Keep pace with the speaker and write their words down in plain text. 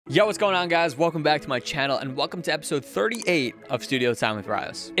Yo, what's going on, guys? Welcome back to my channel and welcome to episode 38 of Studio Time with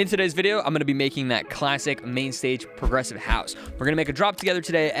Ryos. In today's video, I'm going to be making that classic Mainstage progressive house. We're going to make a drop together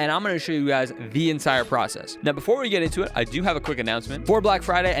today and I'm going to show you guys the entire process. Now, before we get into it, I do have a quick announcement. For Black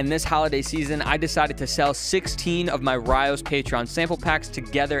Friday and this holiday season, I decided to sell 16 of my Ryos Patreon sample packs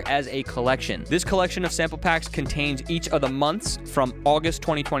together as a collection. This collection of sample packs contains each of the months from August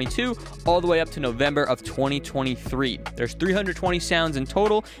 2022 all the way up to November of 2023. There's 320 sounds in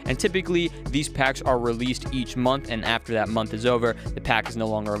total. And typically, these packs are released each month, and after that month is over, the pack is no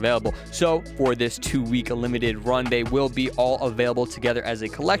longer available. So, for this 2-week limited run, they will be all available together as a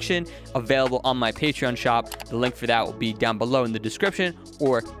collection, available on my Patreon shop. The link for that will be down below in the description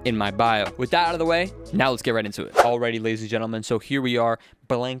or in my bio. With that out of the way, now let's get right into it. Alrighty, ladies and gentlemen, so here we are,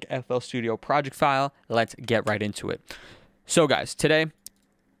 blank FL Studio project file. Let's get right into it. So, guys, today,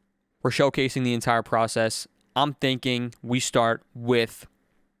 we're showcasing the entire process. I'm thinking we start with...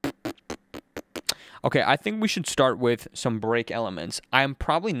 Okay, I think we should start with some break elements. I'm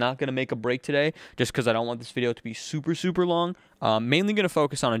probably not going to make a break today just because I don't want this video to be super long. Mainly going to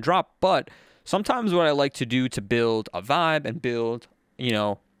focus on a drop, but sometimes what I like to do to build a vibe and build,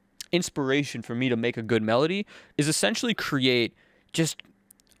 inspiration for me to make a good melody is essentially create just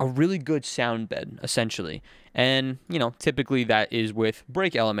a really good sound bed, essentially. And, typically that is with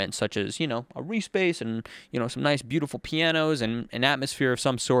break elements such as, a respace and, some nice beautiful pianos and an atmosphere of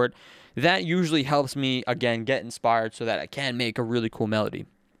some sort. That usually helps me, again, get inspired so that I can make a really cool melody.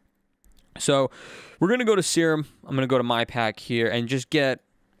 So we're going to go to Serum. I'm going to go to my pack here and just get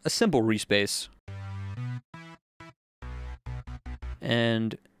a simple respace.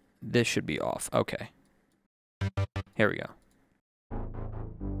 And this should be off. Okay. Here we go.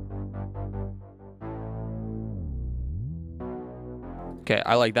 Okay,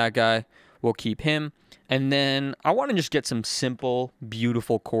 I like that guy. We'll keep him. And then I want to just get some simple,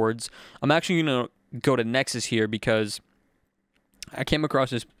 beautiful chords. I'm actually going to go to Nexus here because I came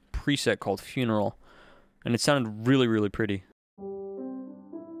across this preset called Funeral. And it sounded really pretty.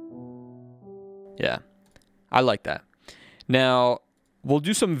 Yeah, I like that. Now, we'll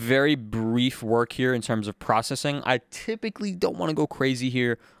do some very brief work here in terms of processing. I typically don't want to go crazy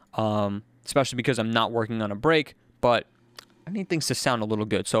here, especially because I'm not working on a break. But I need things to sound a little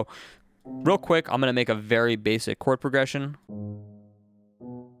good. So real quick, I'm going to make a very basic chord progression.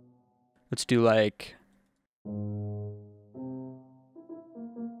 Let's do like...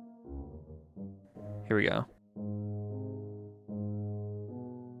 Here we go.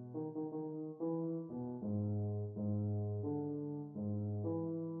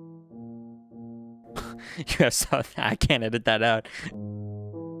 Yes, I can't edit that out.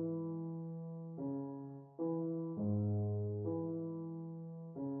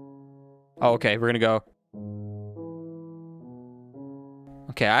 Oh, okay, we're gonna go.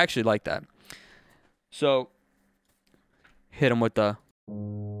 Okay, I actually like that. So, hit him with the...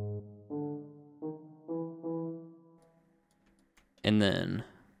 And then,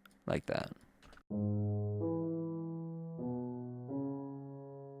 like that.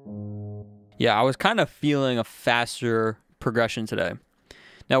 Yeah, I was kind of feeling a faster progression today.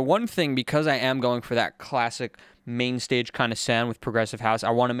 Now, one thing, because I am going for that classic Mainstage kind of sound with progressive house, I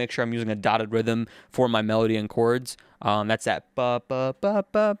want to make sure I'm using a dotted rhythm for my melody and chords. That's that ba ba ba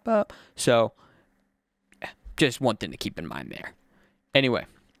ba ba. So, just one thing to keep in mind there. Anyway,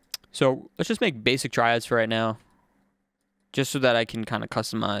 so let's just make basic triads for right now, just so that I can kind of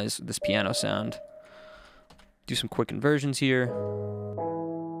customize this piano sound. Do some quick inversions here.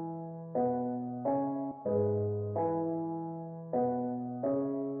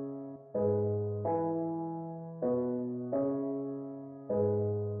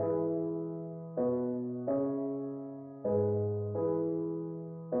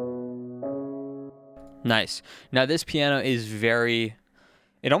 Nice. Now this piano is very,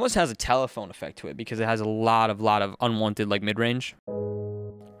 it almost has a telephone effect to it because it has a lot of unwanted like mid-range.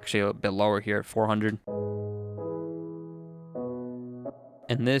 Actually a bit lower here at 400.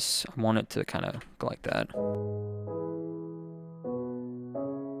 And this, I want it to kind of go like that.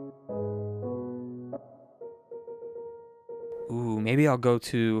 Ooh, maybe I'll go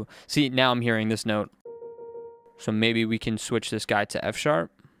to, see, now I'm hearing this note. So maybe we can switch this guy to F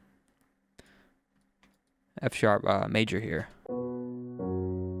sharp. F sharp major here.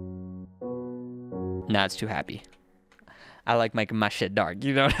 Nah, it's too happy. I like making my shit dark,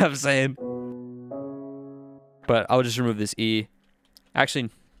 you know what I'm saying? But I'll just remove this E. Actually,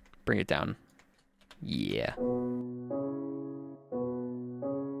 bring it down. Yeah.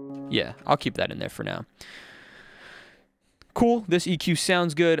 Yeah, I'll keep that in there for now. Cool, this EQ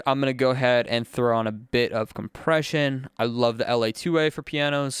sounds good. I'm gonna go ahead and throw on a bit of compression. I love the LA2A for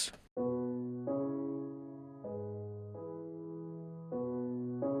pianos.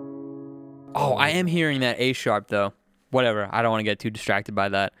 Oh, I am hearing that A sharp though. Whatever, I don't want to get too distracted by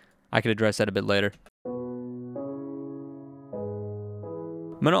that. I could address that a bit later.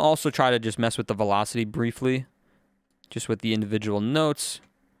 I'm gonna also try to just mess with the velocity briefly, just with the individual notes.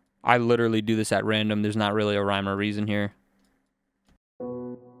 I literally do this at random. There's not really a rhyme or reason here.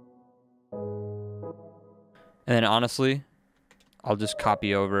 And then honestly, I'll just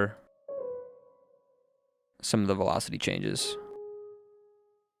copy over some of the velocity changes.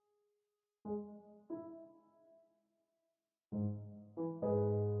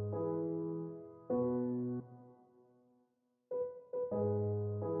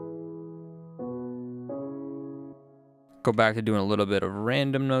 Go back to doing a little bit of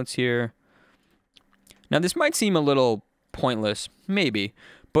random notes here. Now this might seem a little pointless, maybe,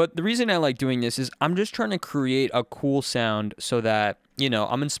 but the reason I like doing this is I'm just trying to create a cool sound so that, you know,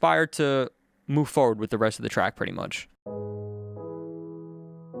 I'm inspired to move forward with the rest of the track pretty much.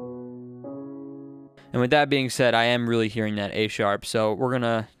 And with that being said, I am really hearing that A sharp, so we're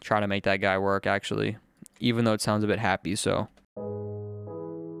gonna try to make that guy work actually, even though it sounds a bit happy, so.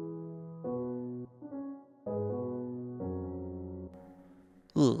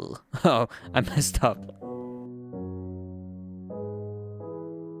 Ugh. Oh, I messed up.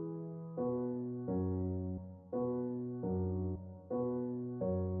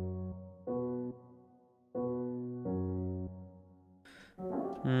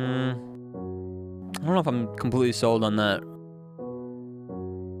 I don't know if I'm completely sold on that.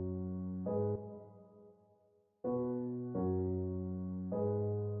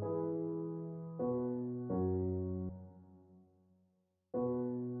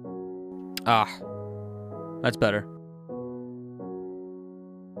 Ah, that's better.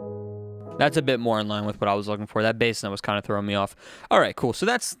 That's a bit more in line with what I was looking for. That bass note was kind of throwing me off. All right, cool. So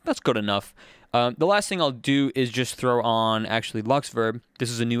that's good enough. The last thing I'll do is just throw on actually Luxverb. This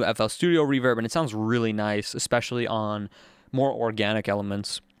is a new FL Studio reverb, and it sounds really nice, especially on more organic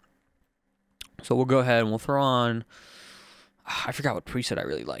elements. So we'll go ahead and we'll throw on. I forgot what preset I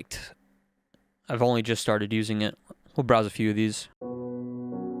really liked. I've only just started using it. We'll browse a few of these.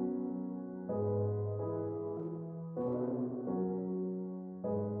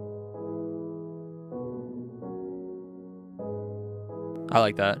 I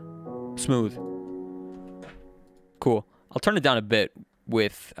like that. Smooth. Cool. I'll turn it down a bit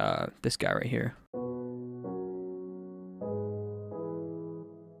with this guy right here.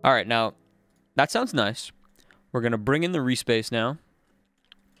 All right, now that sounds nice. We're gonna bring in the respace now.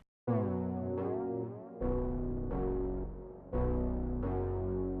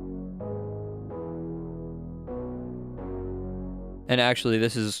 And actually,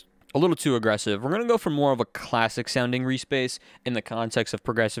 this is a little too aggressive. We're gonna go for more of a classic sounding respace in the context of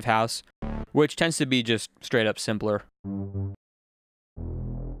progressive house, which tends to be just straight up simpler.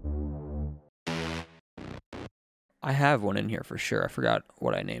 I have one in here for sure. I forgot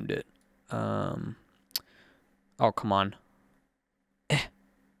what I named it. Oh, come on.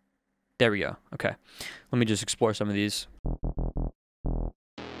 There we go. Okay. Let me just explore some of these.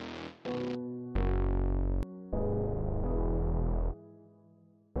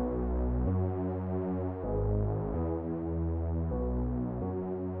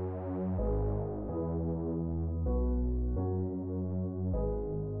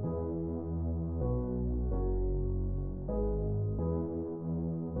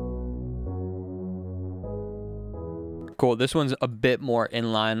 Cool. This one's a bit more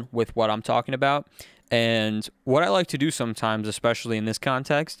in line with what I'm talking about. And what I like to do sometimes, especially in this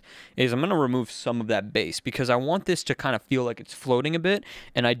context, is I'm going to remove some of that bass because I want this to kind of feel like it's floating a bit.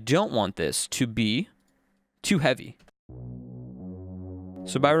 And I don't want this to be too heavy.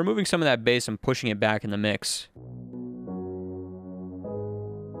 So by removing some of that bass and pushing it back in the mix.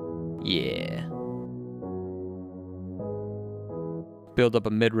 Yeah. Build up a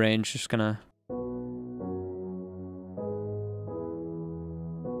mid-range, just gonna.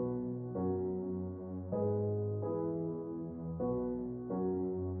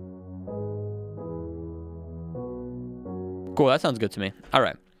 Cool, that sounds good to me. All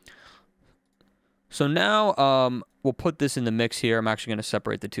right. So now we'll put this in the mix here. I'm actually going to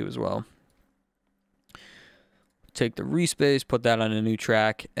separate the two as well. Take the respace, put that on a new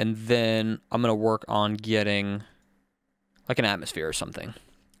track, and then I'm going to work on getting like an atmosphere or something.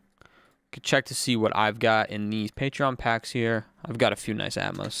 Could check to see what I've got in these Patreon packs here. I've got a few nice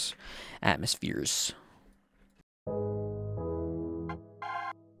atmospheres.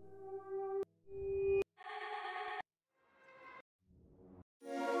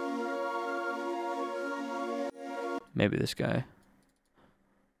 Maybe this guy.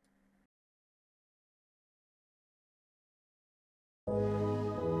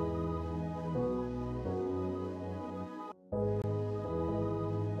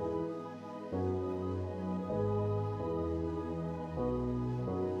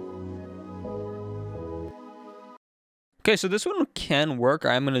 Okay, so this one can work.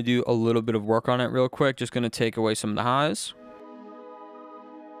 I'm going to do a little bit of work on it real quick. Just going to take away some of the highs.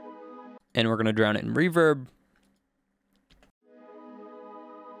 And we're going to drown it in reverb.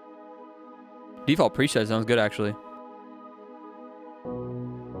 Default preset sounds good, actually.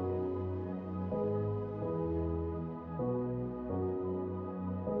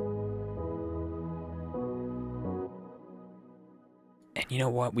 And you know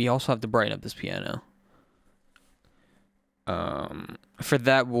what? We also have to brighten up this piano. For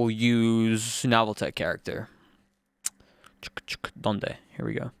that, we'll use Noveltech character. Donde? Here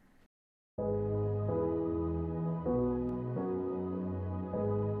we go.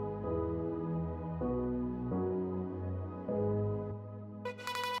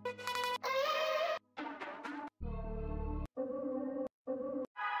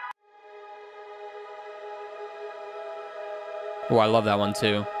 Oh, I love that one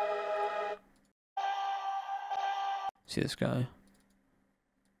too. See this guy?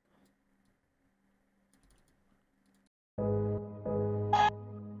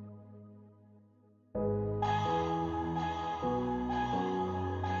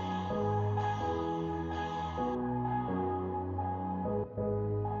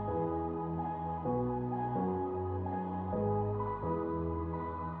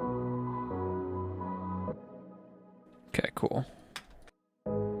 Okay, cool.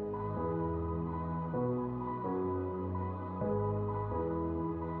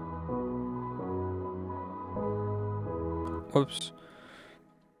 Whoops.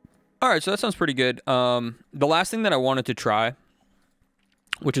 All right, so that sounds pretty good. The last thing that I wanted to try,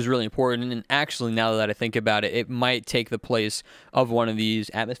 which is really important, and actually now that I think about it, it might take the place of one of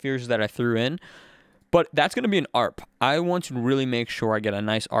these atmospheres that I threw in, but that's going to be an ARP. I want to really make sure I get a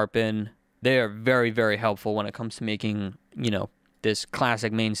nice ARP in. They are very, very helpful when it comes to making, you know, this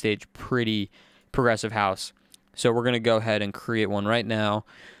classic main stage pretty progressive house. So we're going to go ahead and create one right now,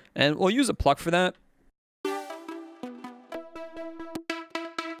 and we'll use a pluck for that.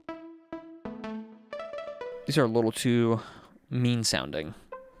 These are a little too mean sounding.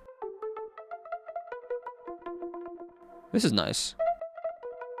 This is nice.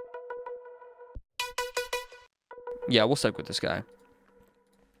 Yeah, we'll stick with this guy.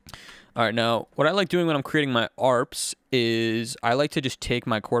 All right, now, what I like doing when I'm creating my ARPs is I like to just take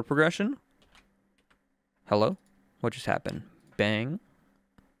my chord progression. Hello? What just happened? Bang.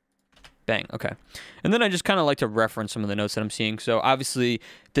 Bang, okay. And then I just kind of like to reference some of the notes that I'm seeing. So obviously,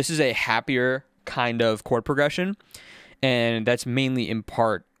 this is a happier kind of chord progression, and that's mainly in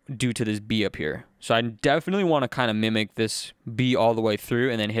part due to this B up here. So I definitely want to kind of mimic this B all the way through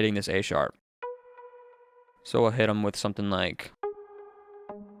and then hitting this A sharp. So we'll hit them with something like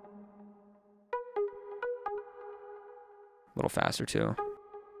a little faster too.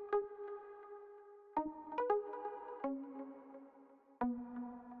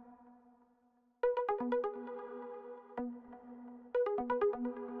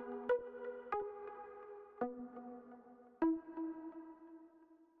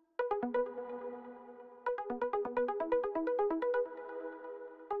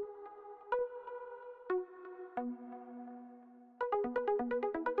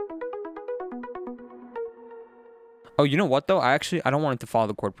 Oh, you know what though? I don't want it to follow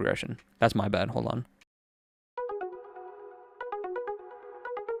the chord progression. That's my bad. Hold on.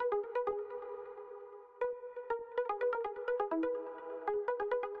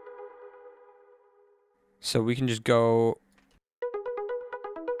 So we can just go.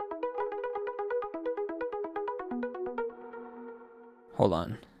 Hold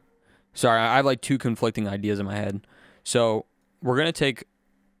on. Sorry, I have like two conflicting ideas in my head. So we're going to take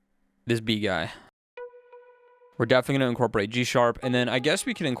this B guy. We're definitely going to incorporate G sharp. And then I guess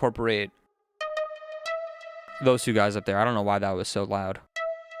we can incorporate those two guys up there. I don't know why that was so loud.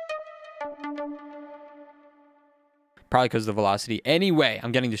 Probably because of the velocity. Anyway,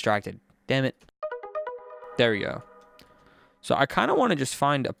 I'm getting distracted. Damn it. There we go. So I kind of want to just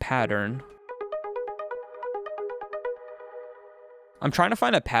find a pattern. I'm trying to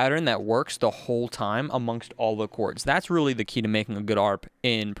find a pattern that works the whole time amongst all the chords. That's really the key to making a good ARP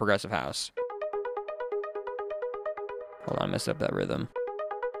in progressive house. Hold on, I messed up that rhythm.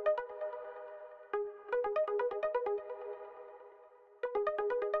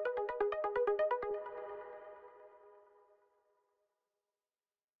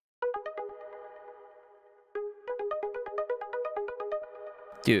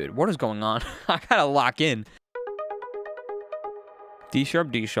 Dude, what is going on? I gotta lock in. D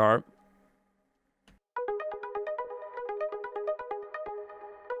sharp, D sharp.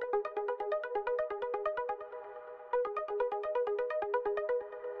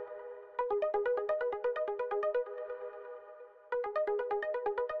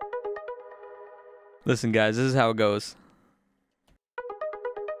 Listen, guys, this is how it goes.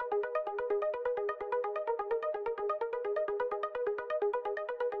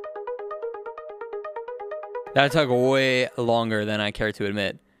 That took way longer than I care to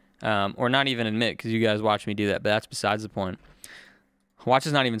admit. Or not even admit, because you guys watch me do that, but that's besides the point. Watch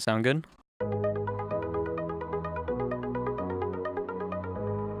this not even sound good.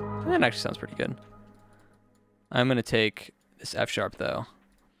 That actually sounds pretty good. I'm going to take this F sharp, though.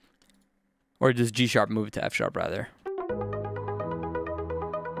 Or just G sharp, move it to F sharp, rather.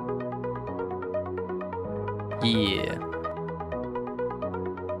 Yeah.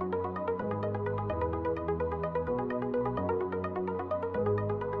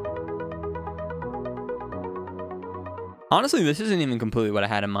 Honestly, this isn't even completely what I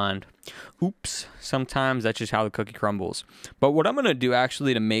had in mind. Oops. Sometimes that's just how the cookie crumbles. But what I'm going to do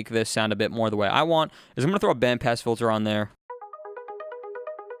actually to make this sound a bit more the way I want is I'm going to throw a bandpass filter on there.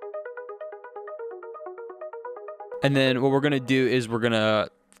 And then what we're going to do is we're going to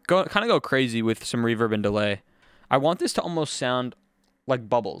kind of go crazy with some reverb and delay. I want this to almost sound like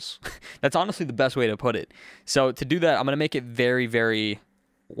bubbles. That's honestly the best way to put it. So to do that, I'm going to make it very, very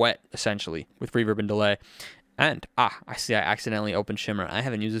wet, essentially, with reverb and delay. And, I see I accidentally opened Shimmer. I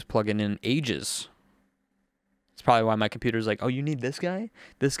haven't used this plugin in ages. That's probably why my computer's like, oh, you need this guy?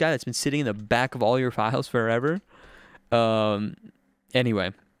 This guy that's been sitting in the back of all your files forever?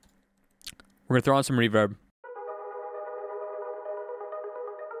 Anyway, we're going to throw on some reverb.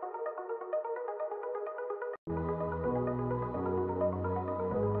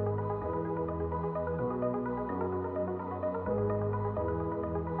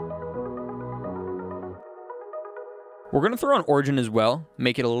 We're going to throw on origin as well,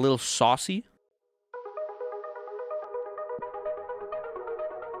 make it a little saucy.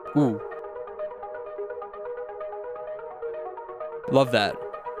 Ooh. Love that.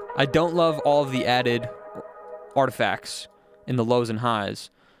 I don't love all of the added artifacts in the lows and highs,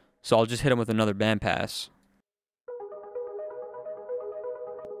 so I'll just hit them with another bandpass.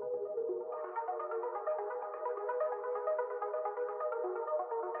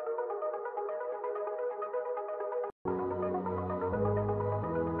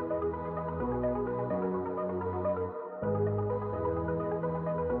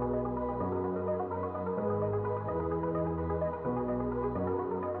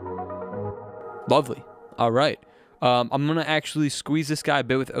 Lovely. All right. I'm going to actually squeeze this guy a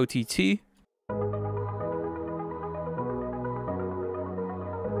bit with OTT.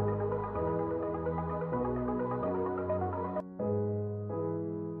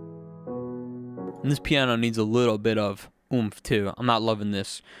 And this piano needs a little bit of oomph too. I'm not loving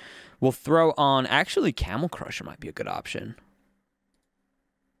this. We'll throw on, actually, Camel Crusher might be a good option.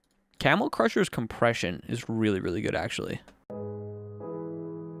 Camel Crusher's compression is really, really good, actually.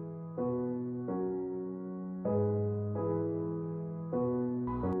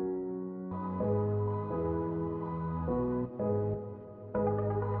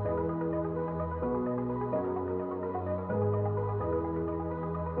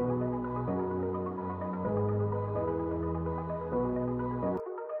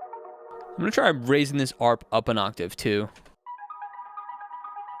 I'm going to try raising this ARP up an octave too.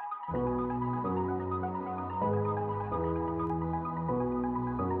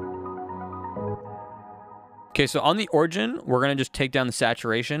 Okay, so on the origin, we're going to just take down the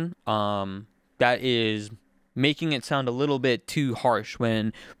saturation. That is making it sound a little bit too harsh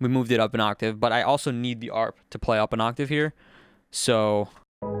when we moved it up an octave, but I also need the ARP to play up an octave here. So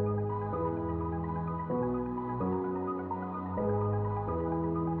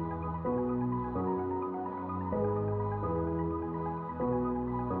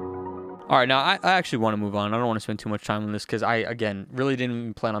all right, now I actually want to move on. I don't want to spend too much time on this because I, again, really didn't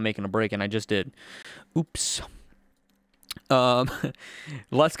even plan on making a break, and I just did. Oops.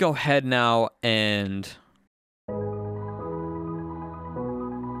 Let's go ahead now and...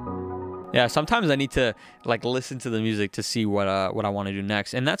 Yeah, sometimes I need to like listen to the music to see what I want to do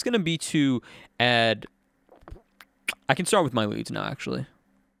next, and that's going to be to add... I can start with my leads now, actually.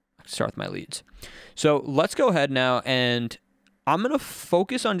 I can start with my leads. So let's go ahead now and... I'm going to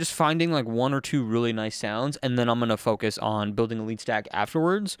focus on just finding like one or two really nice sounds, and then I'm going to focus on building a lead stack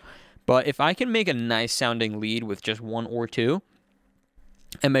afterwards. But if I can make a nice sounding lead with just one or two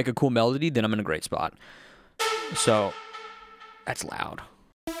and make a cool melody, then I'm in a great spot. So that's loud.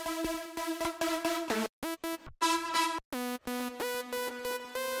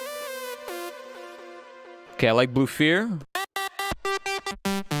 Okay, I like Blue Fear.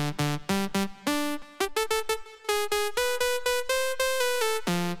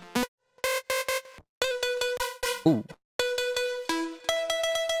 Ooh.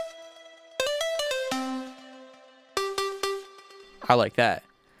 I like that.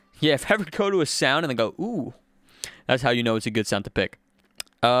 Yeah, if I ever go to a sound and then go, ooh, that's how you know it's a good sound to pick.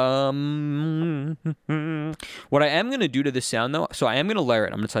 What I am going to do to this sound, though, so I am going to layer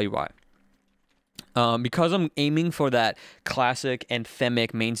it. I'm going to tell you why. Because I'm aiming for that classic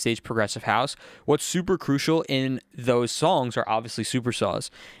anthemic main stage progressive house, what's super crucial in those songs are obviously supersaws.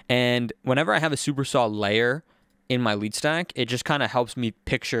 And whenever I have a supersaw layer in my lead stack, it just kind of helps me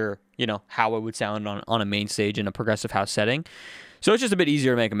picture, you know, how it would sound on a main stage in a progressive house setting. So it's just a bit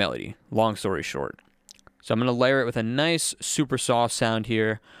easier to make a melody, long story short. So I'm going to layer it with a nice super soft sound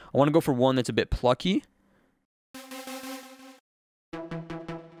here. I want to go for one that's a bit plucky.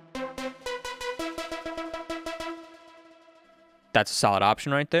 That's a solid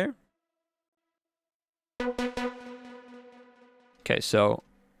option right there. Okay, so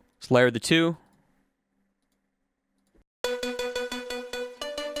let's layer the two.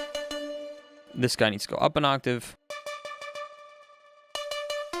 This guy needs to go up an octave.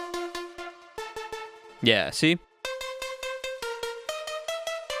 Yeah, see?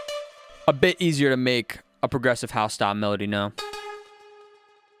 A bit easier to make a progressive house style melody now.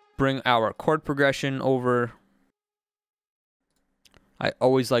 Bring our chord progression over. I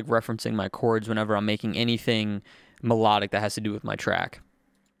always like referencing my chords whenever I'm making anything melodic that has to do with my track.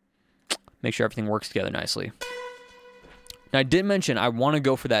 Make sure everything works together nicely. Now, I did mention I want to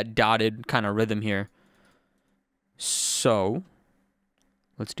go for that dotted kind of rhythm here. So,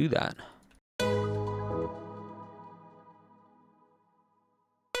 let's do that.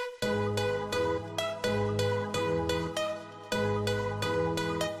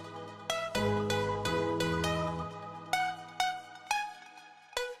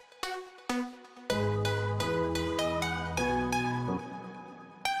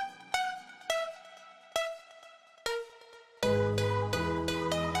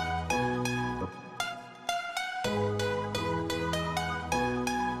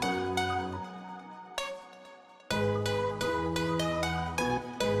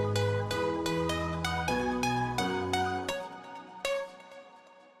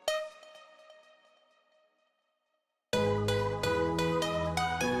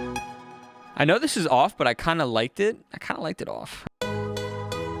 I know this is off, but I kind of liked it. I kind of liked it off.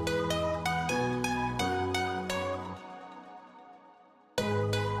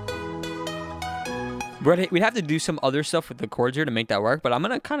 We'd have to do some other stuff with the chords here to make that work, but I'm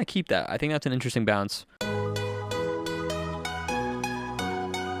going to kind of keep that. I think that's an interesting bounce.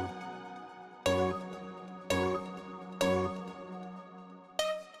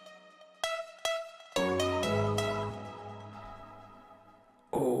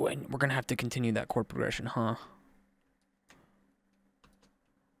 Oh, and we're going to have to continue that chord progression, huh?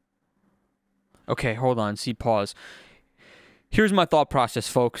 Okay, hold on. See, pause. Here's my thought process,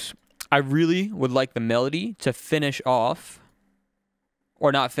 folks. I really would like the melody to finish off,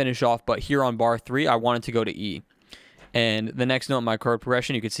 or not finish off, but here on bar 3, I want it to go to E. And the next note in my chord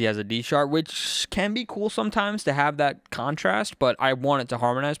progression, you can see has a D sharp, which can be cool sometimes to have that contrast, but I want it to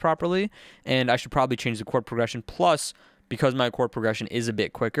harmonize properly, and I should probably change the chord progression. Plus, because my chord progression is a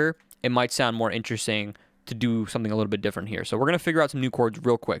bit quicker, it might sound more interesting to do something a little bit different here. So we're going to figure out some new chords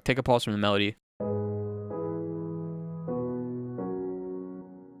real quick. Take a pause from the melody.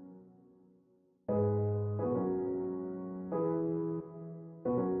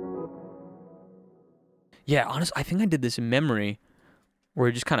 Yeah, honestly, I think I did this in memory, where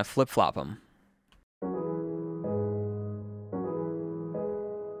you just kind of flip-flop them.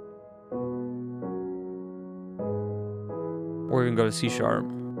 Or we can go to C sharp.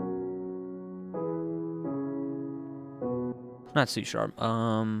 Not C sharp,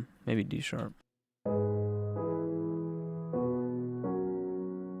 maybe D sharp.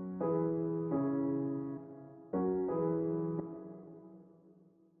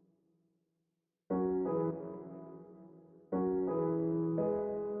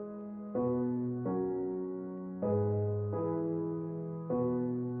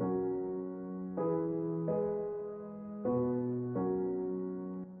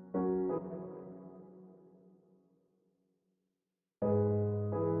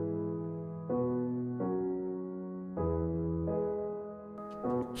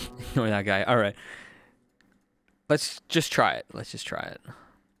 Ignore that guy. All right. Let's just try it. Let's just try it.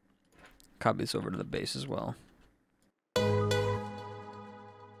 Copy this over to the bass as well.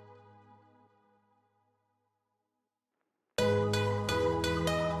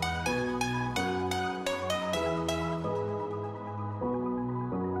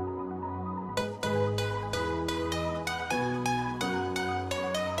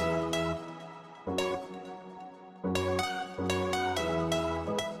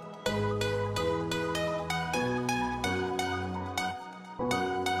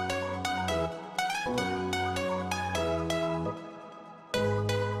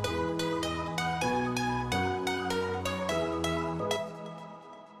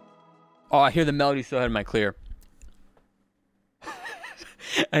 Oh, I hear the melody so ahead of my clear.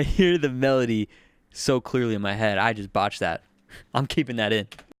 I hear the melody so clearly in my head. I just botched that. I'm keeping that in.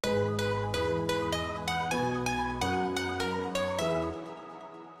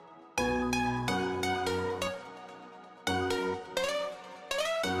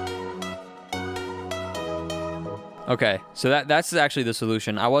 Okay, so that's actually the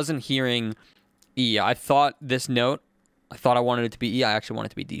solution. I wasn't hearing E. I thought this note, I thought I wanted it to be E. I actually wanted it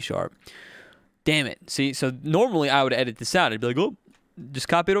to be D sharp. Damn it. See, so normally I would edit this out. I'd be like, oh, just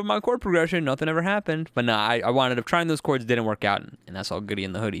copy it over my chord progression. Nothing ever happened. But nah, I wanted to try those chords. Didn't work out, and that's all goody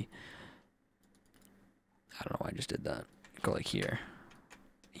in the hoodie. I don't know why I just did that. Go like here.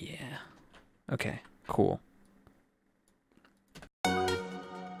 Yeah. Okay, cool.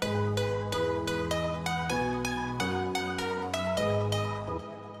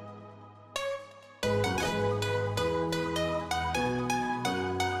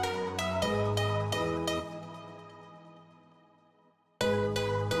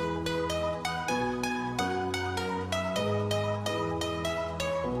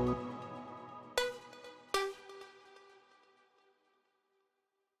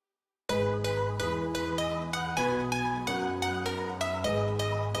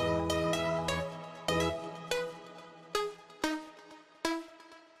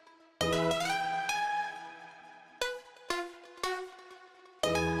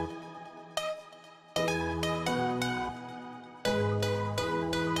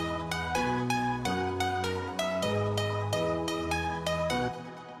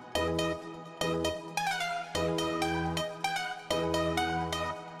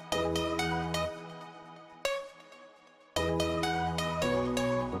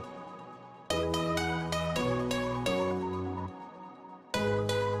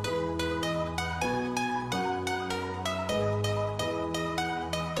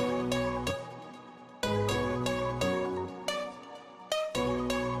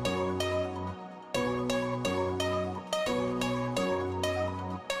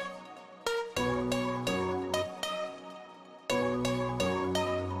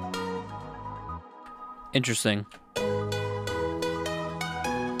 Interesting.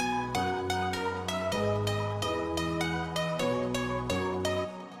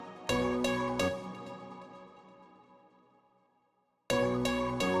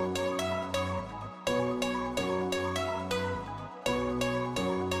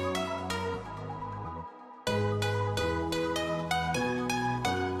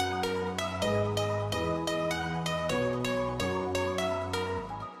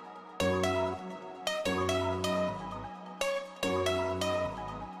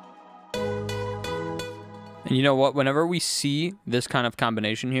 And you know what? Whenever we see this kind of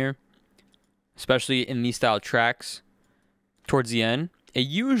combination here, especially in these style tracks, towards the end, it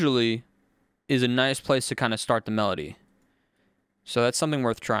usually is a nice place to kind of start the melody. So that's something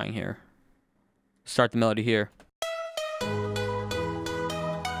worth trying here. Start the melody here.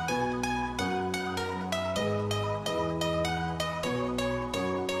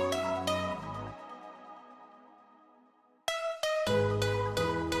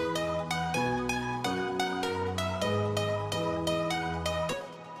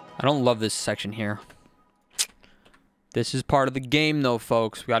 I don't love this section here. This is part of the game though,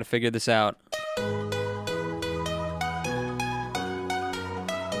 folks. We gotta figure this out.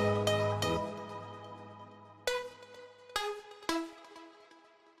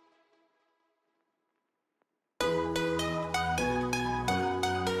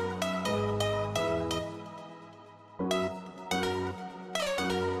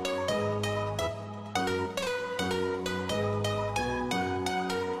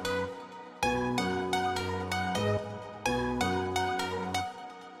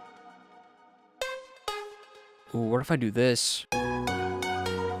 Ooh, what if I do this?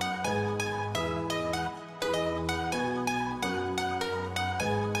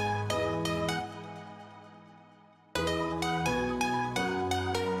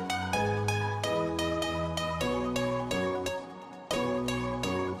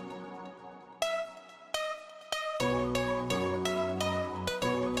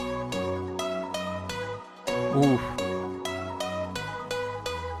 Ooh.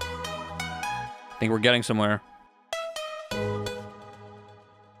 I think we're getting somewhere.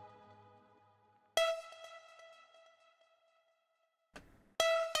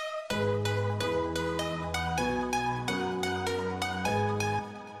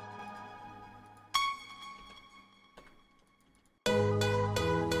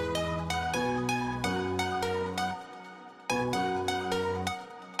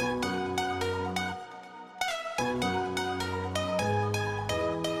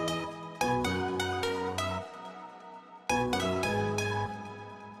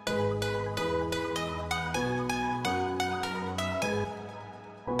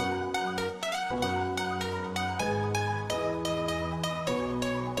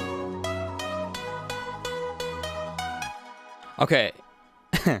 Okay.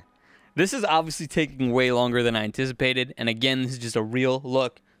 This is obviously taking way longer than I anticipated. And again, this is just a real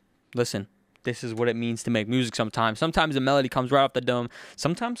look. Listen, this is what it means to make music sometimes. Sometimes the melody comes right off the dome.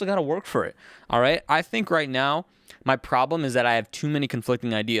 Sometimes I got to work for it. All right. I think right now my problem is that I have too many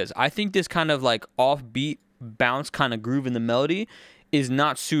conflicting ideas. I think this kind of like offbeat bounce kind of groove in the melody is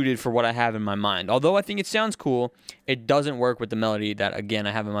not suited for what I have in my mind. Although I think it sounds cool, it doesn't work with the melody that, again,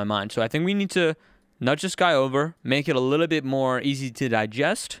 I have in my mind. So I think we need to nudge this guy over, make it a little bit more easy to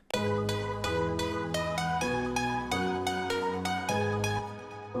digest.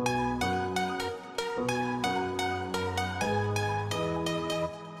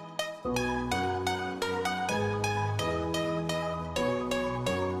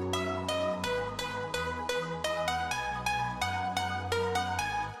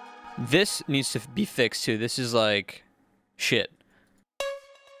 This needs to be fixed too. This is like shit.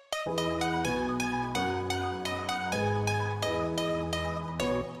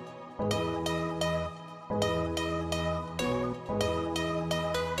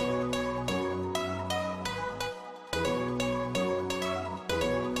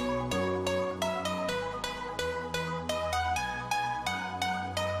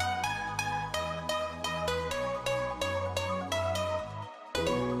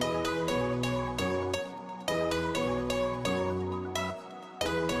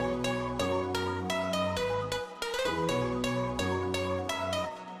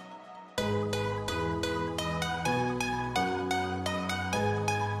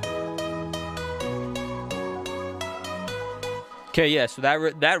 Okay, yeah, so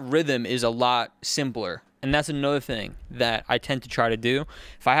that rhythm is a lot simpler. And that's another thing that I tend to try to do.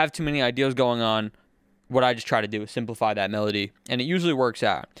 If I have too many ideas going on, what I just try to do is simplify that melody, and it usually works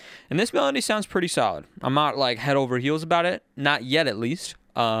out. And this melody sounds pretty solid. I'm not like head over heels about it, not yet at least,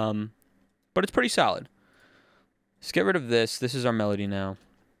 but it's pretty solid. Let's get rid of this. This is our melody now.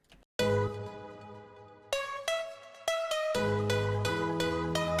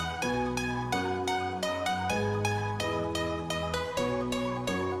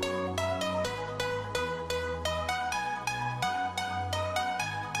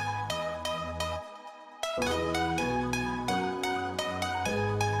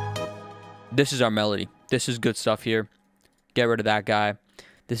 This is our melody. This is good stuff here. Get rid of that guy.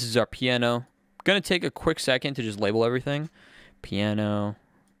 This is our piano. I'm going to take a quick second to just label everything. Piano.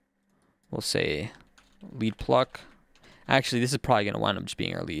 We'll say lead pluck. Actually, this is probably going to wind up just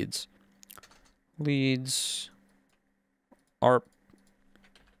being our leads. Leads. ARP.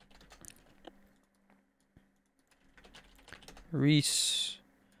 Ryos.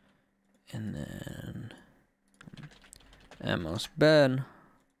 And then Atmos bed.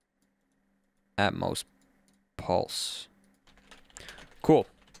 Atmos pulse. Cool.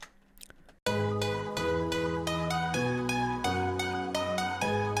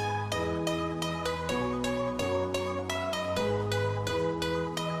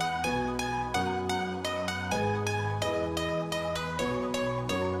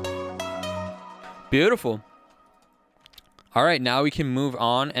 Beautiful. All right, now we can move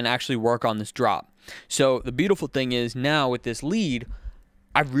on and actually work on this drop. So the beautiful thing is now with this lead,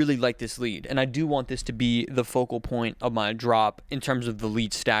 I really like this lead, and I do want this to be the focal point of my drop in terms of the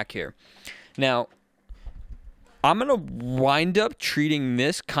lead stack here. Now, I'm going to wind up treating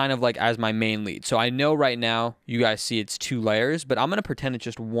this kind of like as my main lead. So I know right now you guys see it's 2 layers, but I'm going to pretend it's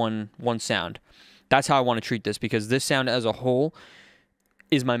just one sound. That's how I want to treat this, because this sound as a whole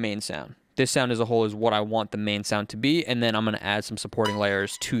is my main sound. This sound as a whole is what I want the main sound to be, and then I'm going to add some supporting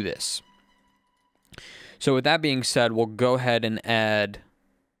layers to this. So with that being said, we'll go ahead and add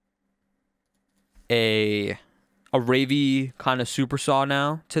a ravey kind of super saw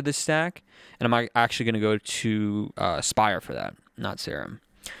now to this stack, and I'm actually going to go to Spire for that, not Serum.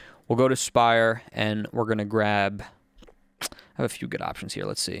 We'll go to Spire, and we're going to grab, I have a few good options here.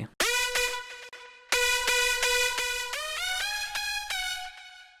 Let's see.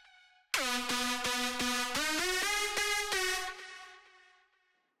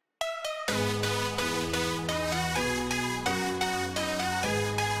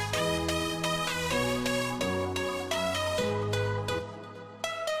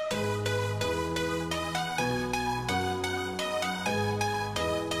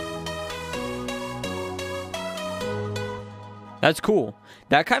 That's cool.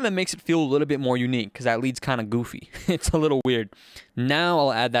 That kind of makes it feel a little bit more unique because that lead's kind of goofy. It's a little weird. Now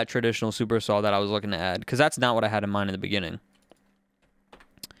I'll add that traditional super saw that I was looking to add, because that's not what I had in mind in the beginning.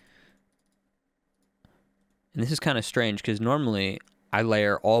 And this is kind of strange because normally I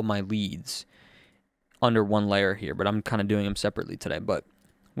layer all my leads under one layer here, but I'm kind of doing them separately today. But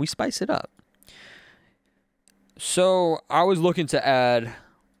we spice it up. So I was looking to add,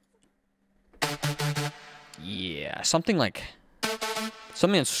 yeah, something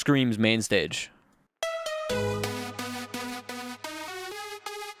that screams Mainstage.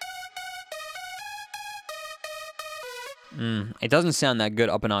 It doesn't sound that good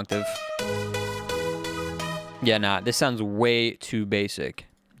up an octave. Yeah, nah, this sounds way too basic.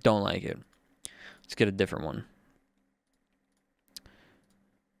 Don't like it. Let's get a different one.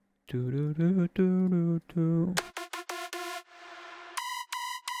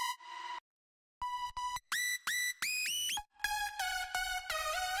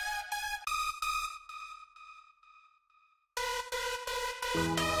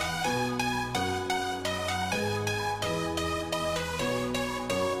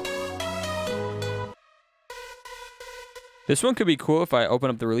 This one could be cool if I open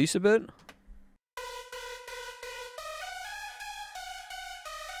up the release a bit.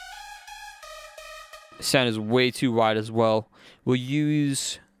 Sound is way too wide as well. We'll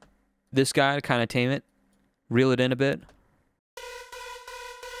use this guy to kind of tame it, reel it in a bit.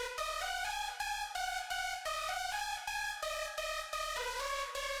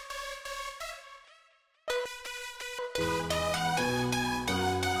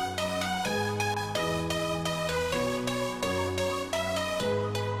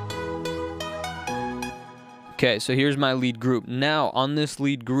 Okay, so here's my lead group. Now, on this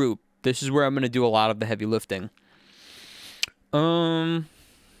lead group, this is where I'm going to do a lot of the heavy lifting. What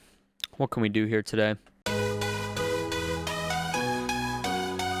can we do here today?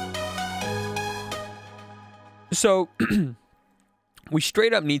 So, we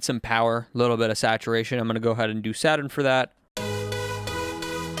straight up need some power, a little bit of saturation. I'm going to go ahead and do Saturn for that.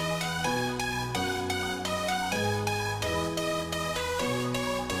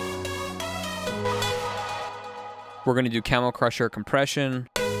 We're going to do Camel Crusher compression.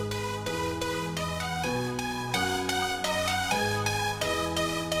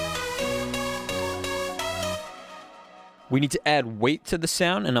 We need to add weight to the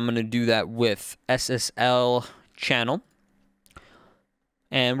sound, and I'm going to do that with SSL channel.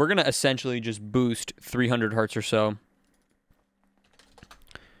 And we're going to essentially just boost 300 hertz or so.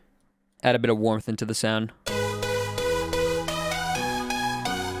 Add a bit of warmth into the sound.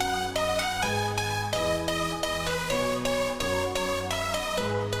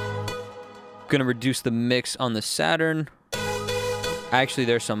 Gonna reduce the mix on the Saturn. Actually,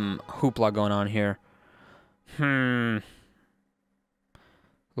 there's some hoopla going on here.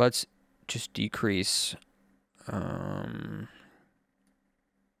 Let's just decrease.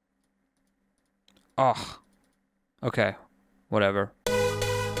 Oh. Okay. Whatever.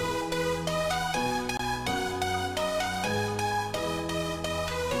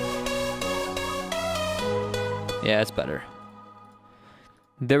 Yeah, it's better.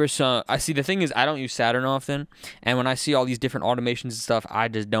 There was some, I see, the thing is, I don't use Saturn often, and when I see all these different automations and stuff, I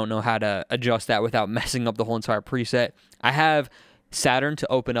just don't know how to adjust that without messing up the whole entire preset. I have Saturn to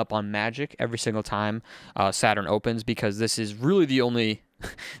open up on Magic every single time Saturn opens, because this is really the only,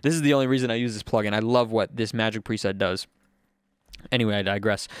 this is the only reason I use this plugin. I love what this Magic preset does. Anyway, I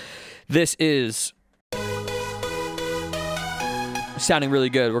digress. This is sounding really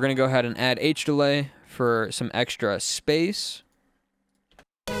good. We're going to go ahead and add H delay for some extra space.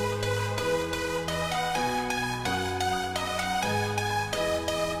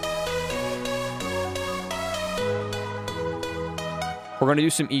 We're going to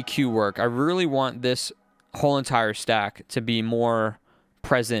do some EQ work. I really want this whole entire stack to be more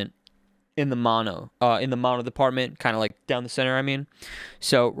present in the mono department, kind of like down the center, I mean.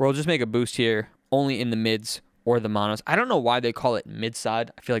 So we'll just make a boost here, only in the mids or the monos. I don't know why they call it mid side.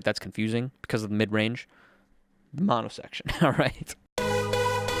 I feel like that's confusing because of the mid range. The mono section, all right.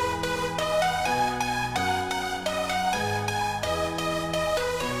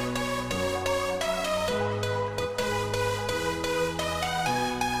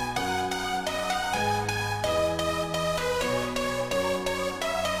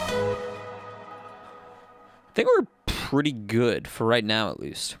 I think we're pretty good for right now, at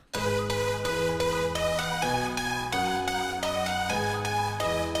least. I'm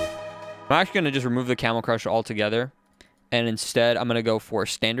actually going to just remove the Camel Crusher altogether, and instead I'm going to go for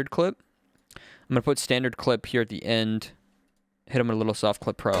standard clip. I'm going to put standard clip here at the end, hit them with a little soft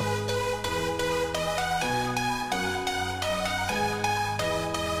clip pro.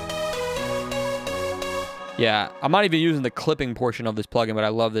 Yeah, I'm not even using the clipping portion of this plugin, but I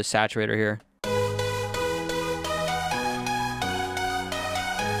love this saturator here.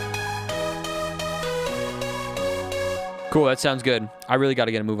 Cool, that sounds good. I really got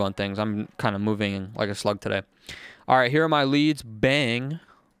to get a move on things. I'm kind of moving like a slug today. All right, here are my leads. Bang.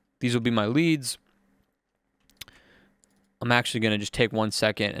 These will be my leads. I'm actually going to just take 1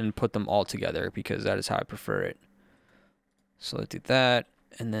 second and put them all together because that is how I prefer it. So let's do that.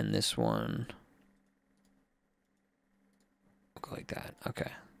 And then this one. We'll go like that. Okay.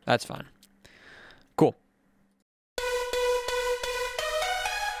 That's fine. Cool.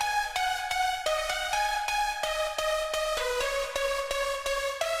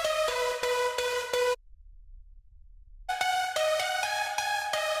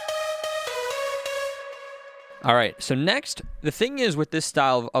 All right, so next, the thing is with this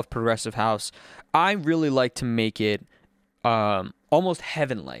style of progressive house, I really like to make it almost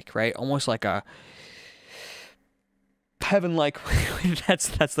heaven-like, right? Almost like a heaven-like.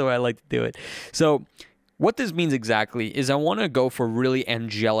 that's the way I like to do it. So what this means exactly is I want to go for really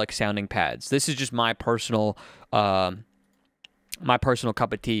angelic sounding pads. This is just my personal cup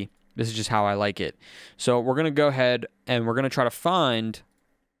of tea. This is just how I like it. So we're gonna go ahead and we're gonna try to find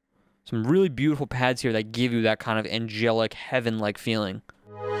some really beautiful pads here that give you that kind of angelic, heaven-like feeling.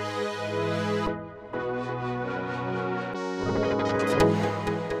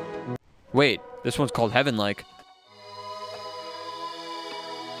 Wait, this one's called heaven-like.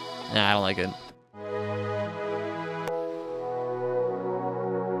 Nah, I don't like it.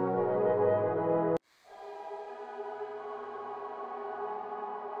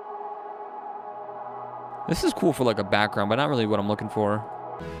 This is cool for like a background, but not really what I'm looking for.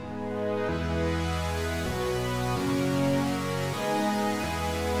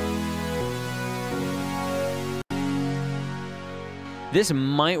 This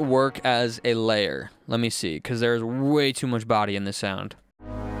might work as a layer. Let me see, because there's way too much body in this sound.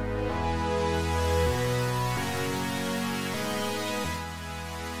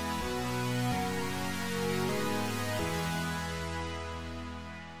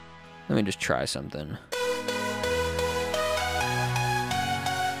 Let me just try something.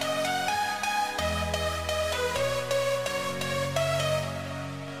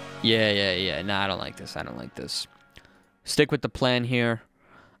 Yeah. Nah, I don't like this. I don't like this. Stick with the plan here.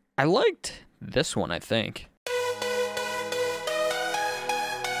 I liked this one, I think.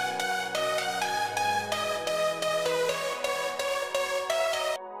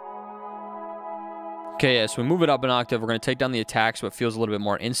 Okay, yeah, so we move it up an octave. We're going to take down the attack so it feels a little bit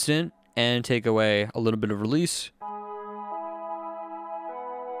more instant and take away a little bit of release.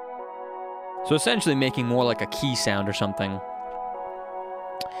 So essentially making more like a key sound or something.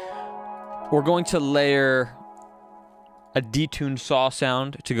 We're going to layer a detuned saw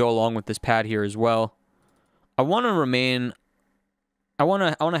sound to go along with this pad here as well. I want to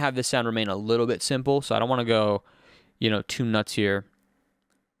have this sound remain a little bit simple, so I don't want to go, too nuts here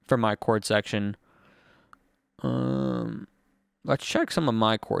for my chord section. Let's check some of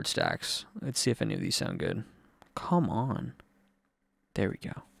my chord stacks. Let's see if any of these sound good. Come on. There we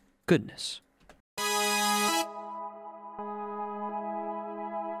go. Goodness.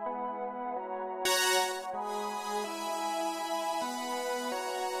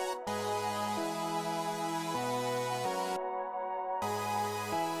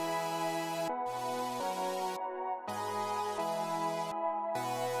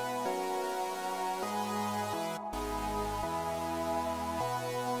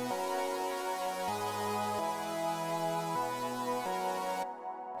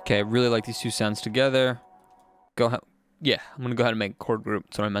 Okay, I really like these two sounds together. Yeah, I'm gonna go ahead and make a chord group.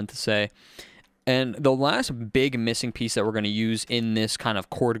 That's what I meant to say. And the last big missing piece that we're gonna use in this kind of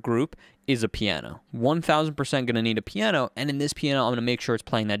chord group is a piano. 1000% gonna need a piano, and in this piano, I'm gonna make sure it's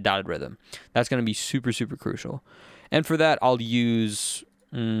playing that dotted rhythm. That's gonna be super, super crucial. And for that, I'll use.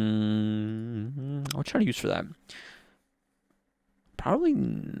 I'll try to use for that. Probably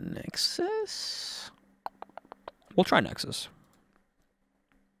Nexus. We'll try Nexus.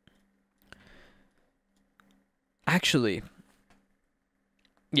 Actually,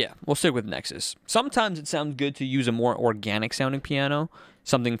 yeah, we'll stick with Nexus. Sometimes it sounds good to use a more organic sounding piano,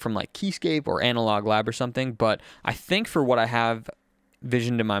 something from like Keyscape or Analog Lab or something, but I think for what I have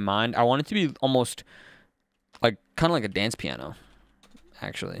visioned in my mind, I want it to be almost like kind of like a dance piano,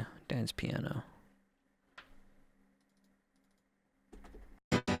 actually. Dance piano.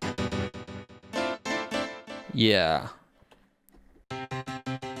 Yeah.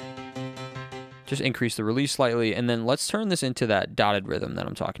 Just increase the release slightly, and then let's turn this into that dotted rhythm that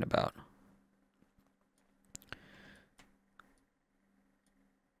I'm talking about.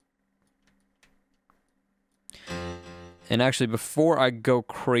 And actually, before I go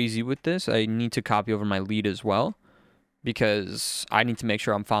crazy with this, I need to copy over my lead as well, because I need to make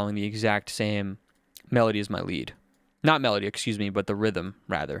sure I'm following the exact same melody as my lead. Not melody, excuse me, but the rhythm,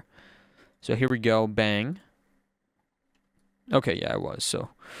 rather. So here we go, bang. Okay, yeah, I was, so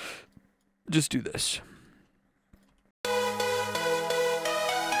just do this.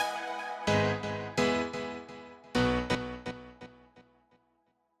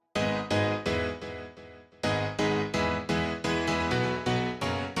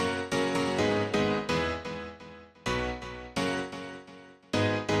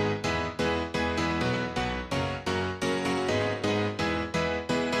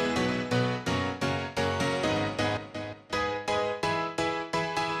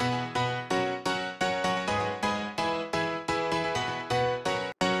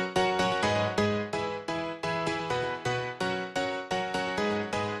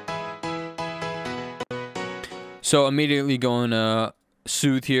 So immediately going to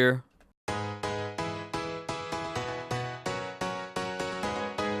soothe here.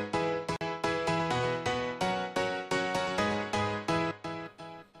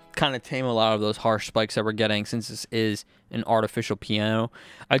 Kind of tame a lot of those harsh spikes that we're getting since this is an artificial piano.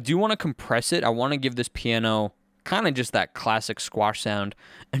 I do want to compress it. I want to give this piano kind of just that classic squash sound.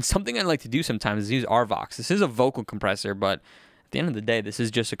 And something I like to do sometimes is use RVox. This is a vocal compressor, but at the end of the day, this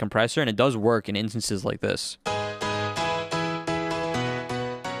is just a compressor, and it does work in instances like this.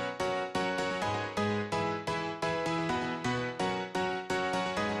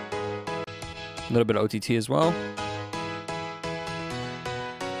 A little bit of OTT as well.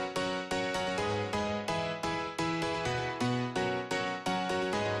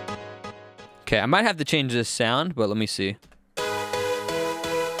 Okay, I might have to change this sound, but let me see.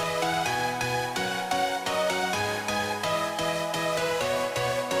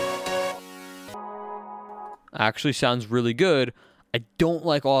 Actually sounds really good. I don't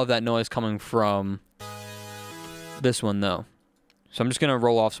like all of that noise coming from this one, though. So I'm just going to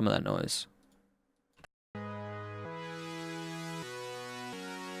roll off some of that noise.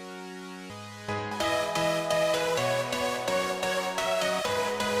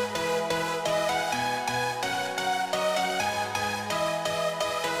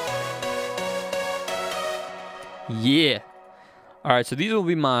 Yeah. All right, so these will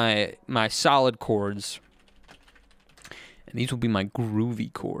be my solid chords. And these will be my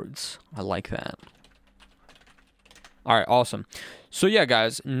groovy chords. I like that. All right, awesome. So yeah,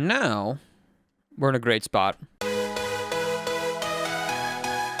 guys, now we're in a great spot.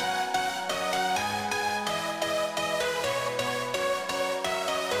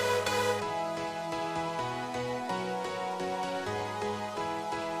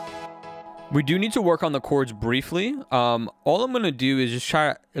 We do need to work on the chords briefly. All I'm going to do is just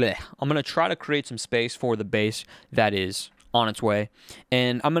I'm going to try to create some space for the bass that is on its way.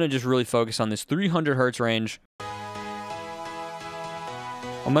 And I'm going to just really focus on this 300 hertz range.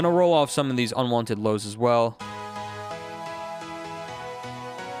 I'm going to roll off some of these unwanted lows as well.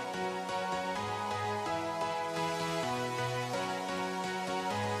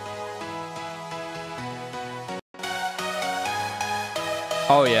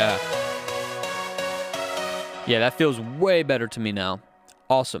 Oh, yeah. Yeah, that feels way better to me now.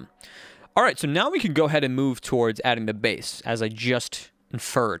 Awesome. All right, so now we can go ahead and move towards adding the bass, as I just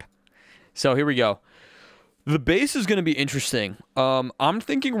inferred. So here we go. The bass is going to be interesting. I'm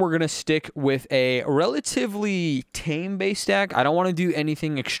thinking we're going to stick with a relatively tame bass stack. I don't want to do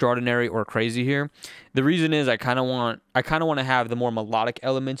anything extraordinary or crazy here. The reason is I kind of want to have the more melodic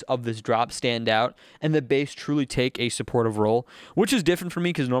elements of this drop stand out and the bass truly take a supportive role, which is different for me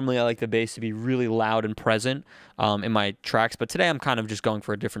because normally I like the bass to be really loud and present in my tracks, but today I'm kind of just going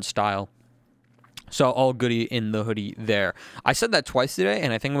for a different style. So all goody in the hoodie there. I said that twice today,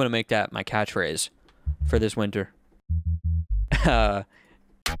 and I think I'm going to make that my catchphrase for this winter.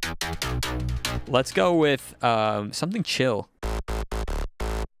 Let's go with something chill.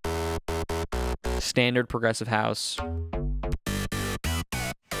 Standard progressive house.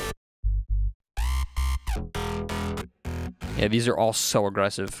 Yeah, these are all so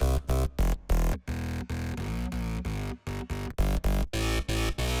aggressive.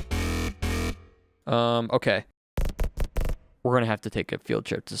 Okay. We're gonna have to take a field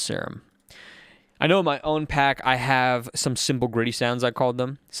trip to Serum. I know in my own pack, I have some simple gritty sounds, I called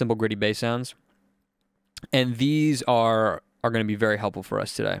them. Simple gritty bass sounds. And these are going to be very helpful for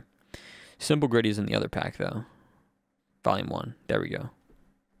us today. Simple gritty is in the other pack, though. Volume 1. There we go.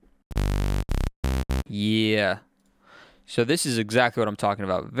 Yeah. So this is exactly what I'm talking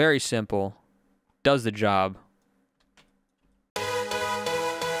about. Very simple. Does the job.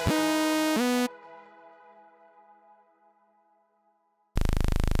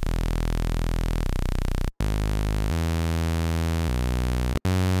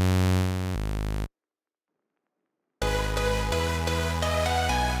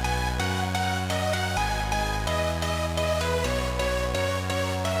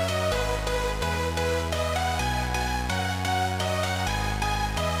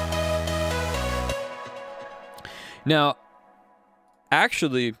 Now,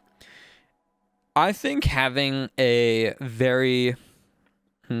 actually, I think having a very,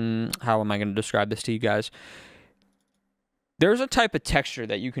 how am I going to describe this to you guys? There's a type of texture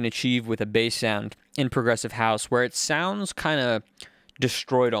that you can achieve with a bass sound in progressive house where it sounds kind of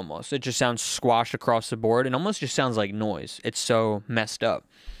destroyed almost. It just sounds squashed across the board and almost just sounds like noise. It's so messed up.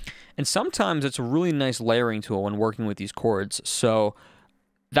 And sometimes it's a really nice layering tool when working with these chords. So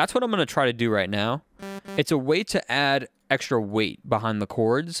that's what I'm going to try to do right now. It's a way to add extra weight behind the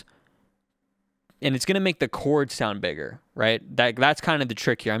chords and it's going to make the chords sound bigger, right? That's kind of the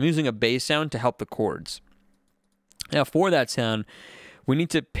trick here. I'm using a bass sound to help the chords. Now, for that sound, we need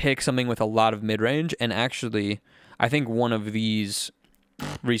to pick something with a lot of mid-range, and actually, I think one of these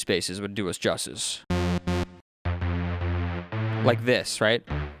respaces would do us justice. Like this, right?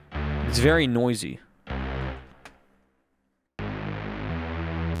 It's very noisy.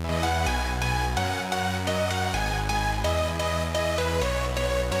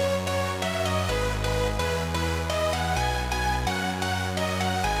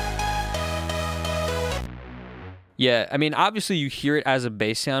 Yeah, I mean, obviously you hear it as a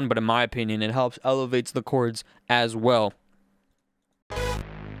bass sound, but in my opinion, it helps elevates the chords as well.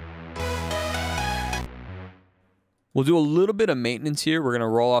 We'll do a little bit of maintenance here. We're going to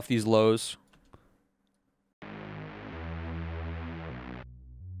roll off these lows.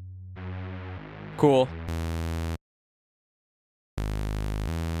 Cool.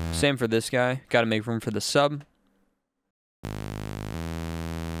 Same for this guy. Got to make room for the sub.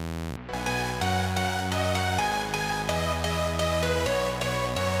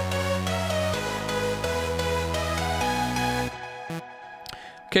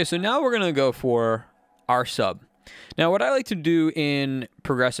 Okay, so now we're going to go for our sub. Now, what I like to do in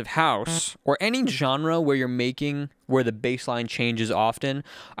progressive house, or any genre where you're making, where the bass line changes often,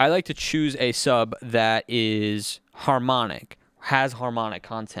 I like to choose a sub that is harmonic, has harmonic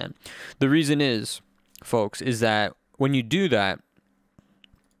content. The reason is, folks, is that when you do that,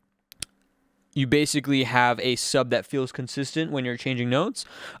 you basically have a sub that feels consistent when you're changing notes.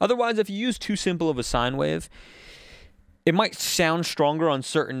 Otherwise, if you use too simple of a sine wave, it might sound stronger on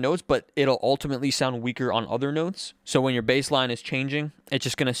certain notes, but it'll ultimately sound weaker on other notes. So when your bass line is changing, it's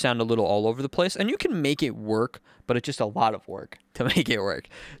just going to sound a little all over the place. And you can make it work, but it's just a lot of work to make it work.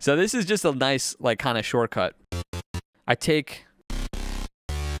 So this is just a nice, like, kind of shortcut. I take...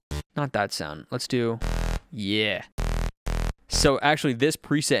 not that sound. Let's do... yeah. So actually, this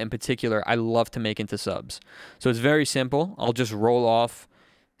preset in particular, I love to make into subs. So it's very simple. I'll just roll off,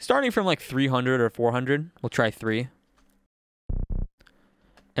 starting from like 300 or 400. We'll try 3.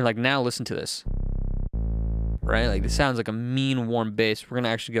 And like now, listen to this, right? Like this sounds like a mean warm bass. We're gonna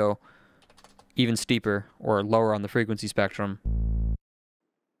actually go even steeper or lower on the frequency spectrum.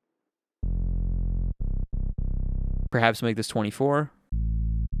 Perhaps make this 24.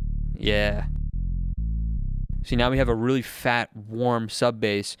 Yeah. See, now we have a really fat, warm sub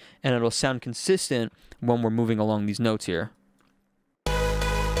bass, and it'll sound consistent when we're moving along these notes here.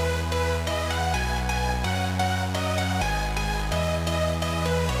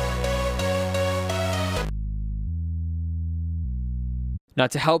 Now,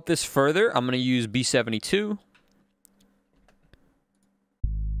 to help this further, I'm going to use B72.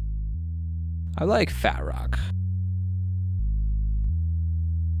 I like Fat Rock.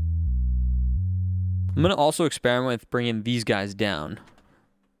 I'm going to also experiment with bringing these guys down.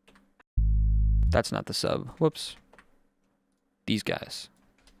 That's not the sub. Whoops. These guys.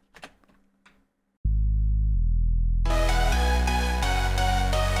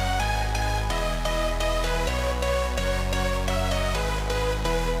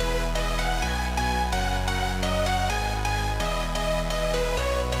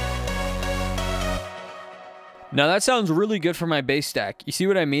 Now that sounds really good for my bass stack. You see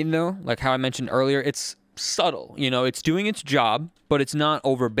what I mean though? Like how I mentioned earlier, it's subtle. You know, it's doing its job, but it's not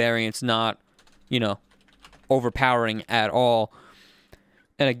overbearing. It's not, you know, overpowering at all.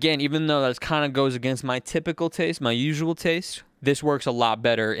 And again, even though that kind of goes against my typical taste, my usual taste, this works a lot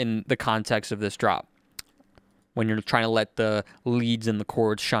better in the context of this drop when you're trying to let the leads and the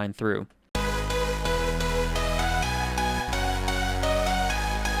chords shine through.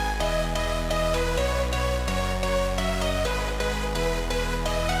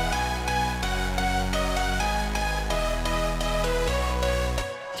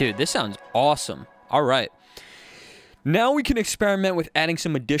 Dude, this sounds awesome. All right. Now we can experiment with adding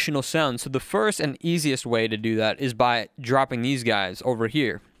some additional sounds. So the first and easiest way to do that is by dropping these guys over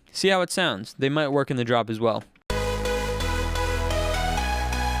here. See how it sounds? They might work in the drop as well.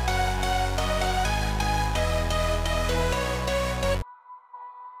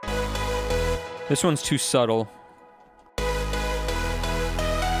 This one's too subtle.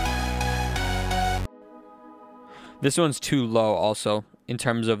 This one's too low also, in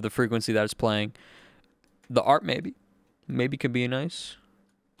terms of the frequency that it's playing. The art maybe could be a nice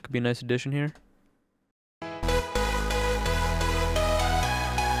addition here.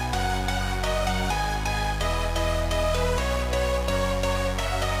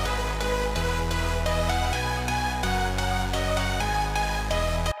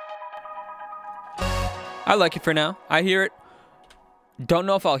 I like it for now. I hear it. Don't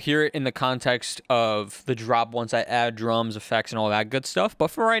know if I'll hear it in the context of the drop once I add drums, effects, and all that good stuff. But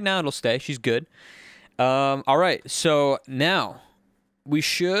for right now, it'll stay. She's good. All right. So now we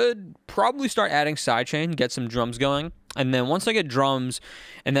should probably start adding sidechain, get some drums going. And then once I get drums,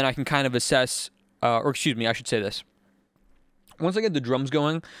 and then I can kind of assess, or excuse me, I should say this. Once I get the drums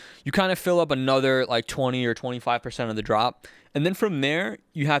going, you kind of fill up another like 20 or 25% of the drop. And then from there,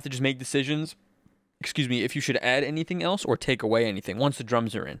 you have to just make decisions, excuse me, if you should add anything else or take away anything once the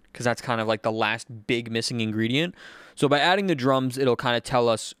drums are in, because that's kind of like the last big missing ingredient. So by adding the drums, it'll kind of tell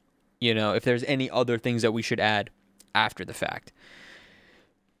us, you know, if there's any other things that we should add after the fact.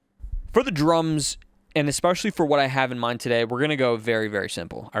 For the drums, and especially for what I have in mind today, we're going to go very, very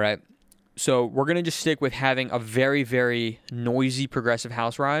simple, all right? So we're going to just stick with having a very, very noisy progressive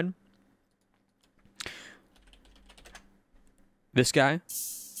house ride. This guy.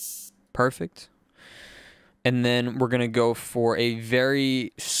 Perfect. And then we're going to go for a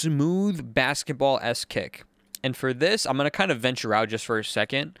very smooth basketball-esque kick. And for this, I'm going to kind of venture out just for a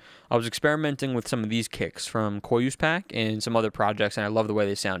second. I was experimenting with some of these kicks from Koyu's Pack and some other projects, and I love the way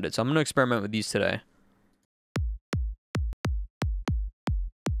they sounded. So I'm going to experiment with these today.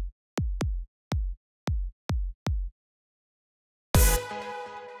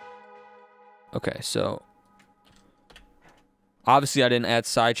 Okay, so obviously I didn't add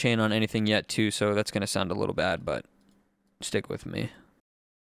sidechain on anything yet too, so that's going to sound a little bad, but stick with me.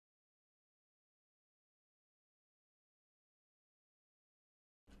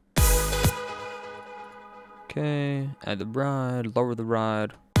 Okay, add the ride, lower the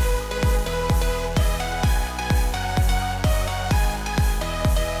ride.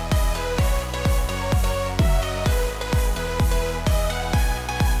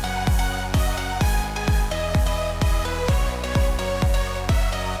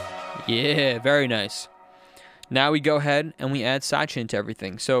 Yeah, very nice. Now we go ahead and we add sidechain to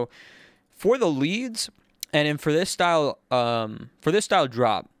everything. So for the leads and for this style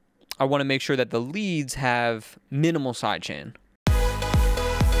drop, I want to make sure that the leads have minimal sidechain.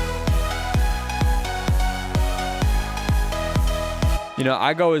 You know,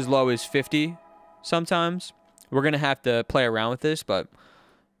 I go as low as 50 sometimes. We're going to have to play around with this, but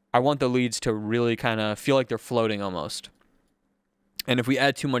I want the leads to really kind of feel like they're floating almost. And if we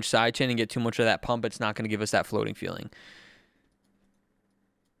add too much sidechain and get too much of that pump, it's not going to give us that floating feeling.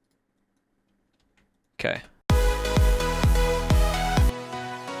 Okay.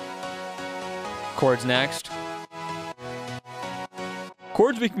 Chords next.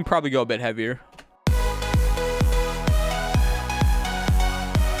 Chords, we can probably go a bit heavier.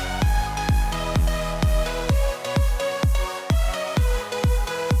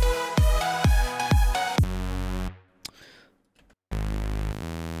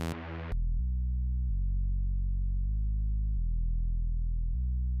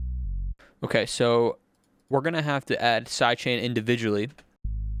 Okay, so we're going to have to add sidechain individually.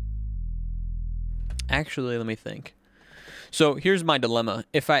 Actually, let me think. So here's my dilemma.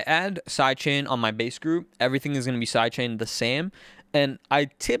 If I add sidechain on my bass group, everything is going to be sidechained the same. And I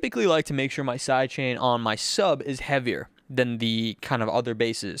typically like to make sure my sidechain on my sub is heavier than the kind of other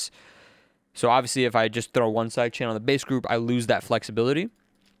basses. So obviously, if I just throw one sidechain on the bass group, I lose that flexibility.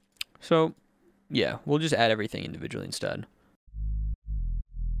 So yeah, we'll just add everything individually instead.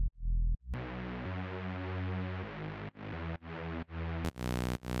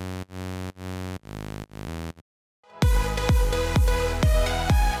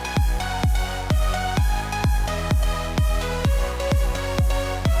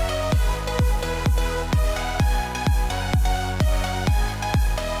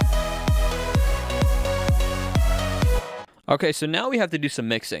 Okay, so now we have to do some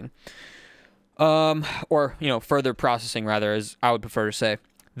mixing. Or, you know, further processing, rather, as I would prefer to say.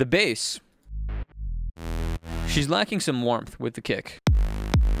 The bass, she's lacking some warmth with the kick.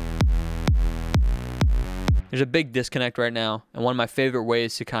 There's a big disconnect right now, and one of my favorite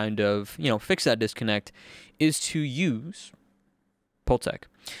ways to kind of, you know, fix that disconnect is to use Pultec.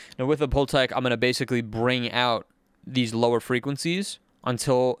 Now, with the Pultec, I'm going to basically bring out these lower frequencies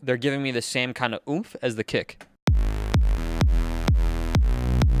until they're giving me the same kind of oomph as the kick.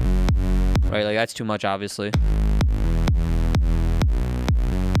 Right, like that's too much, obviously.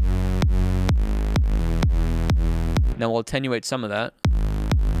 Now we'll attenuate some of that.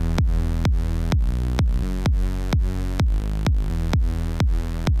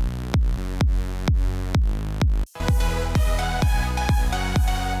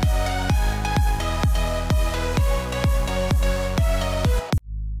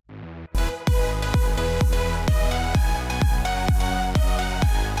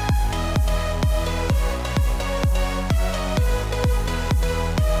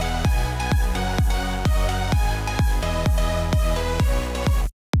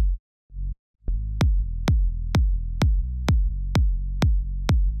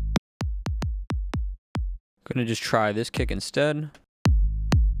 gonna just try this kick instead.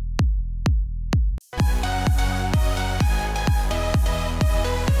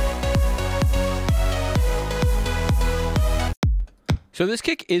 So this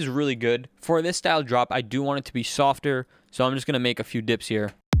kick is really good. For this style drop, I do want it to be softer, so I'm just gonna make a few dips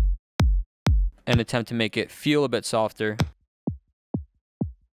here and attempt to make it feel a bit softer.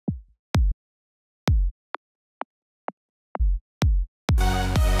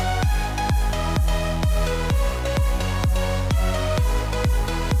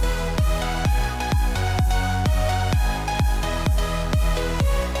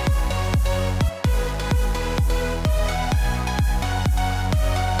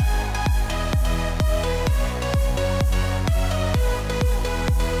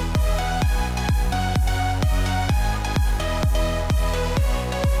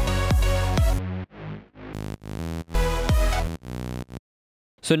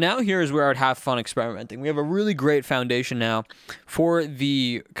 So now here is where I would have fun experimenting. We have a really great foundation now for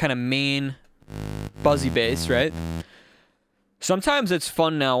the kind of main buzzy bass, right? Sometimes it's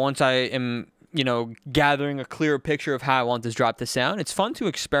fun now once I am, you know, gathering a clearer picture of how I want this drop to sound. It's fun to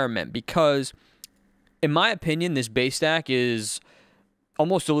experiment because, in my opinion, this bass stack is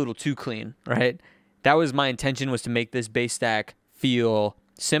almost a little too clean, right? That was my intention, was to make this bass stack feel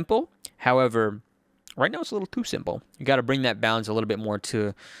simple. However, right now it's a little too simple. You got to bring that balance a little bit more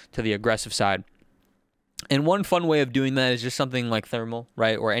to the aggressive side. And one fun way of doing that is just something like thermal,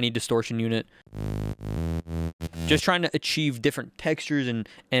 right? Or any distortion unit. Just trying to achieve different textures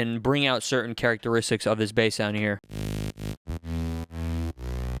and bring out certain characteristics of this bass sound here.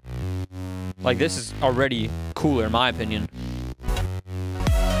 Like, this is already cooler in my opinion.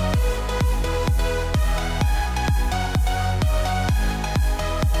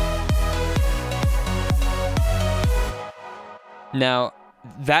 Now,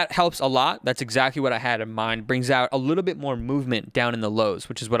 that helps a lot. That's exactly what I had in mind. Brings out a little bit more movement down in the lows,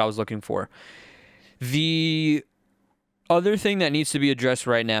 which is what I was looking for. The other thing that needs to be addressed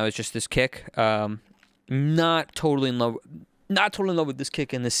right now is just this kick. Not totally in love with this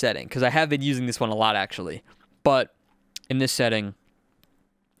kick in this setting, because I have been using this one a lot actually. But in this setting,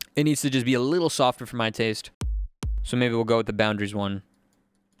 it needs to just be a little softer for my taste. So maybe we'll go with the Boundaries one.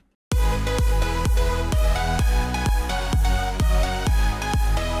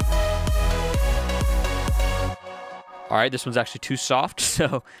 All right, this one's actually too soft,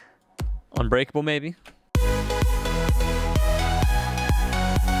 so Unbreakable maybe.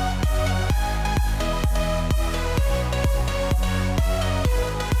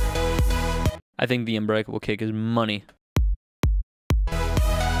 I think the Unbreakable kick is money.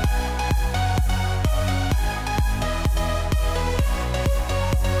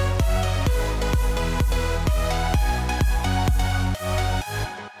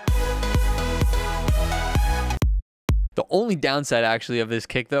 The only downside actually of this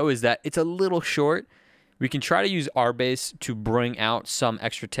kick though is that it's a little short. We can try to use our bass to bring out some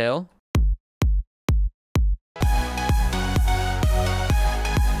extra tail.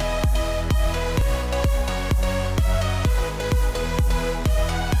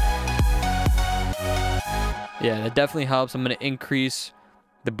 Yeah, that definitely helps. I'm going to increase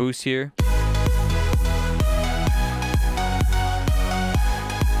the boost here.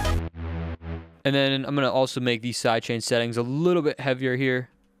 And then I'm going to also make these sidechain settings a little bit heavier here.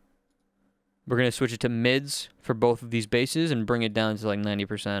 We're going to switch it to mids for both of these basses and bring it down to like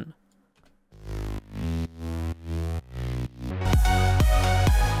 90%.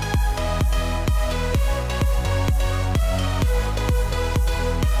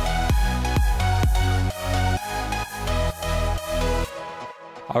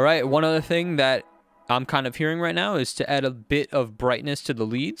 All right, one other thing that I'm kind of hearing right now is to add a bit of brightness to the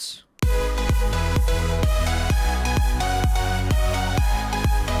leads.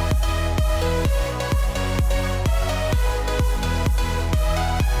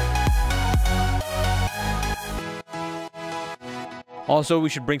 Also, we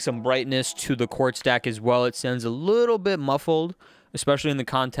should bring some brightness to the chord stack as well. It sounds a little bit muffled, especially in the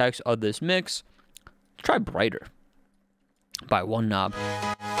context of this mix. Let's try Brighter by One Knob.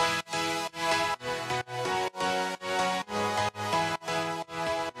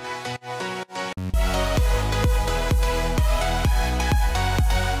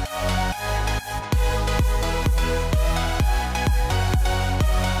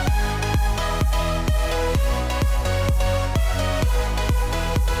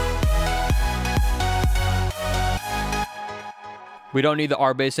 We don't need the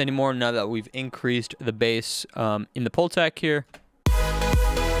R bass anymore now that we've increased the bass in the Pultec here.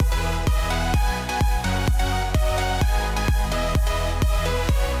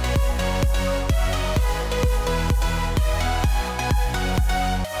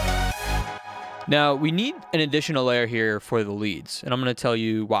 Now, we need an additional layer here for the leads, and I'm going to tell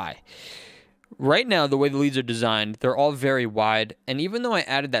you why. Right now, the way the leads are designed, they're all very wide, and even though I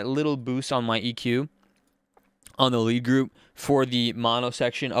added that little boost on my EQ on the lead group for the mono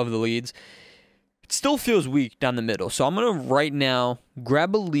section of the leads, it still feels weak down the middle. So I'm going to right now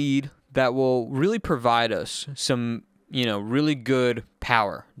grab a lead that will really provide us some, really good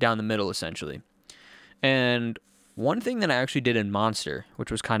power down the middle, essentially. And one thing that I actually did in Monster,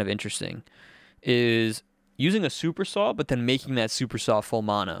 which was kind of interesting, is using a super saw, but then making that super saw full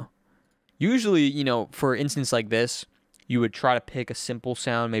mono. Usually, for instance like this, you would try to pick a simple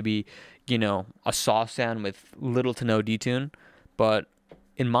sound, maybe, a saw sound with little to no detune. But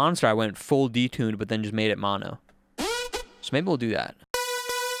in Monster, I went full detuned, but then just made it mono. So maybe we'll do that.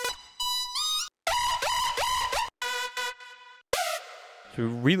 So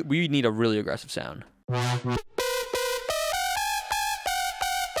we need a really aggressive sound.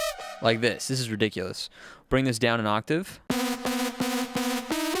 Like this. This is ridiculous. Bring this down an octave.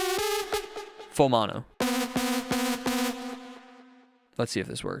 Full mono. Let's see if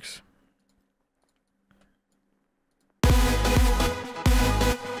this works.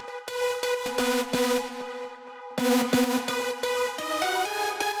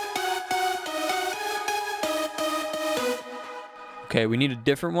 Okay, we need a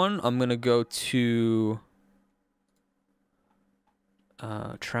different one. I'm gonna go to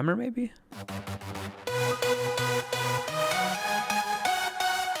tremor, maybe?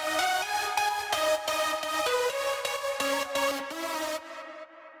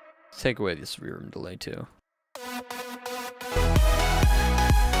 Let's take away this reverb delay too.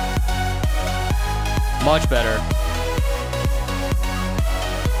 Much better.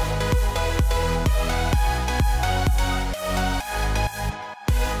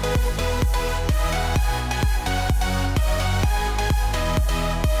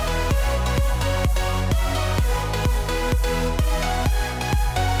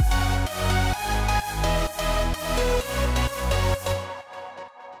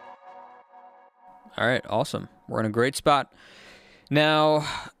 All right, awesome. We're in a great spot. Now,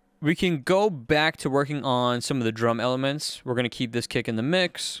 we can go back to working on some of the drum elements. We're going to keep this kick in the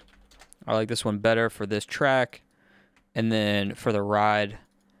mix. I like this one better for this track. And then for the ride,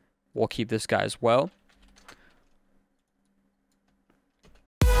 we'll keep this guy as well.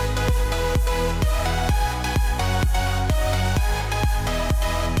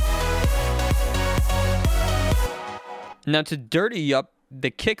 Now, to dirty up the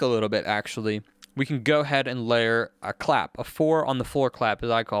kick a little bit, actually, we can go ahead and layer a clap, a 4 on the floor clap, as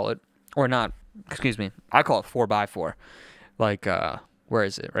I call it. Or not, excuse me, I call it 4x4. Like, where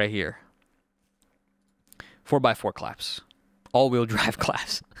is it? Right here. 4x4 claps. All-wheel drive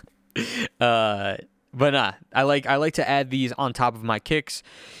claps. But nah, I like to add these on top of my kicks.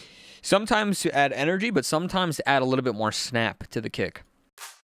 Sometimes to add energy, but sometimes to add a little bit more snap to the kick.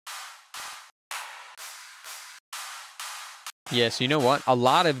 Yeah, so you know what? A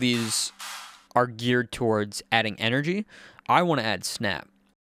lot of these are geared towards adding energy. I want to add snap.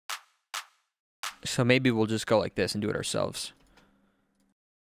 So maybe we'll just go like this and do it ourselves.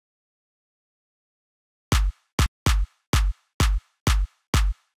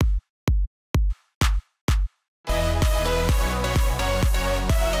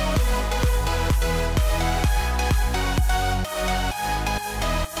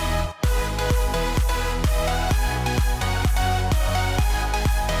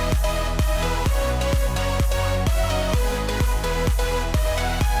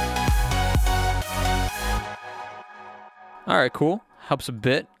 All right, cool. Helps a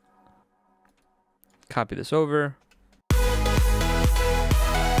bit. Copy this over.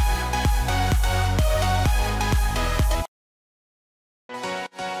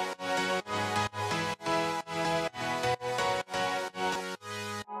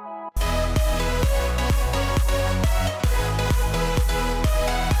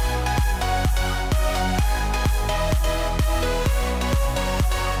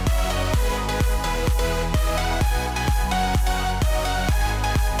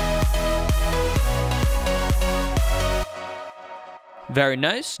 Very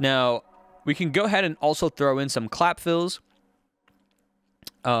nice. Now, we can go ahead and also throw in some clap fills.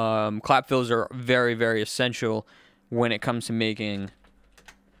 Clap fills are very, very essential when it comes to making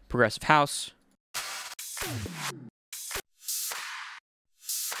progressive house.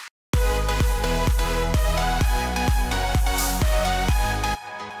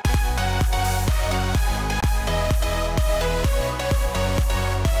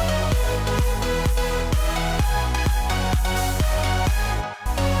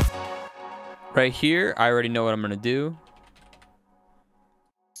 Right here, I already know what I'm going to do.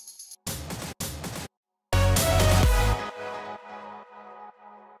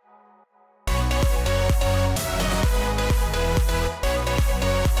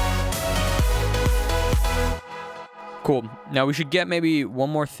 Cool. Now we should get maybe one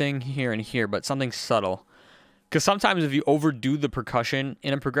more thing here and here, but something subtle. Because sometimes if you overdo the percussion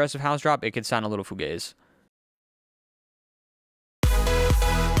in a progressive house drop, it can sound a little fugazi.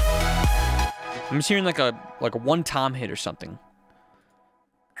 I'm just hearing like a one tom hit or something.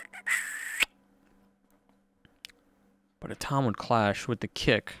 But a tom would clash with the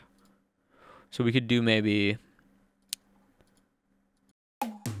kick. So we could do maybe...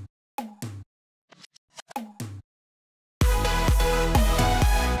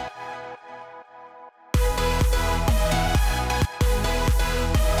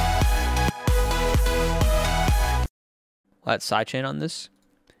 Let sidechain on this.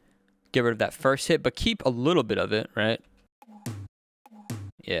 Get rid of that first hit, but keep a little bit of it, right?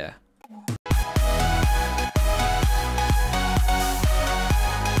 Yeah.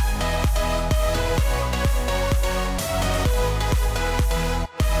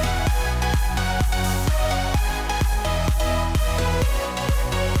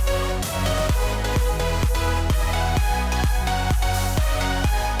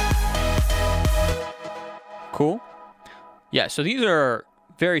 Cool. Yeah, so these are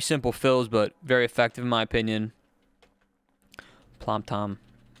very simple fills, but very effective in my opinion. Plom Tom.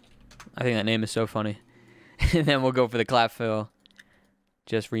 I think that name is so funny. And then we'll go for the clap fill.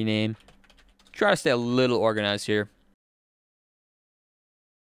 Just rename. Try to stay a little organized here.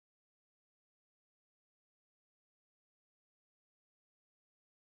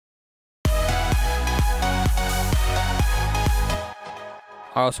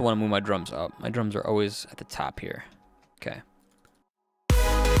 I also want to move my drums up. My drums are always at the top here. Okay.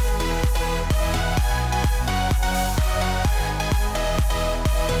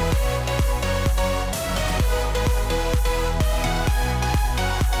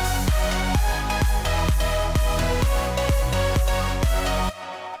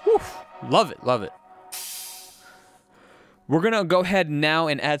 Love it, love it. We're gonna go ahead now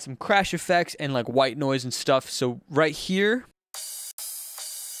and add some crash effects and like white noise and stuff. So right here,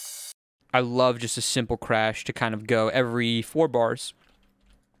 I love just a simple crash to kind of go every 4 bars.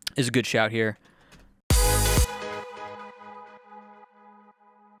 Is a good shout here.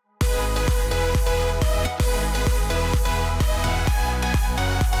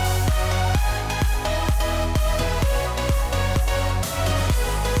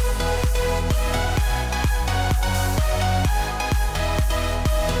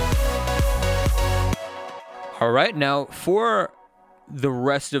 All right, now for the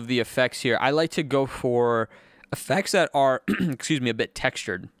rest of the effects here, I like to go for effects that are, excuse me, a bit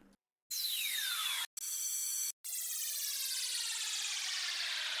textured.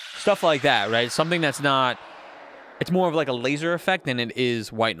 Stuff like that, right? Something that's not, it's more of like a laser effect than it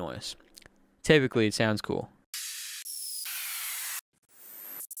is white noise. Typically, it sounds cool.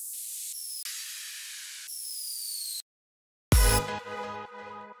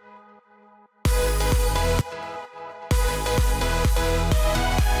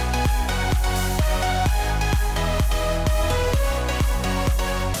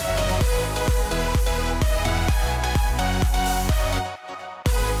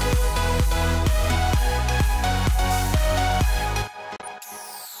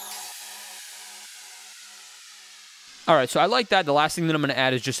 All right, so I like that. The last thing that I'm going to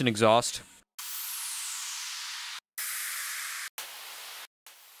add is just an exhaust.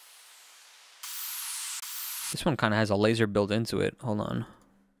 This one kind of has a laser built into it. Hold on.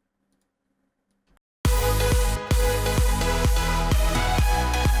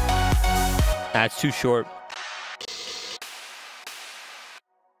 That's too short.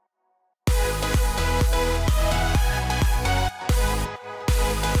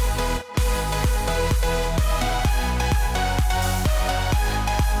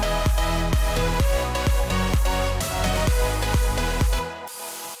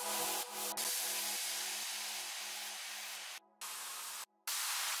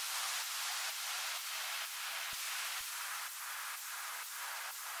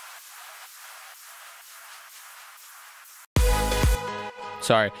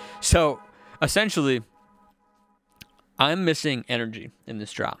 Sorry. So, essentially, I'm missing energy in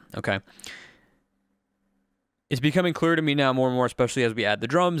this drop, okay? It's becoming clear to me now more and more, especially as we add the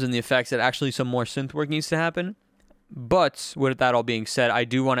drums and the effects, that actually some more synth work needs to happen. But, with that all being said, I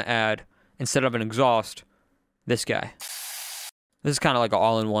do want to add, instead of an exhaust, this guy. This is kind of like an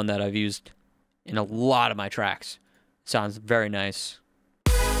all-in-one that I've used in a lot of my tracks. Sounds very nice.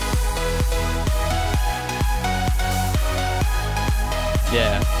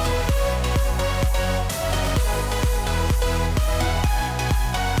 Yeah.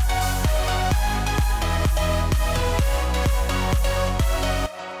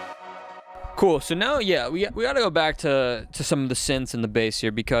 Cool. So now, yeah, we got to go back to some of the synths in the bass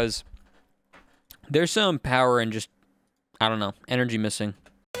here because there's some power and just, I don't know, energy missing.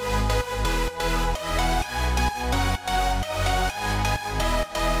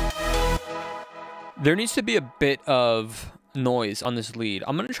 There needs to be a bit of noise on this lead.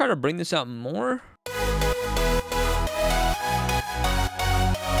 I'm going to try to bring this out more.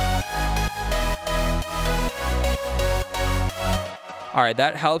 All right,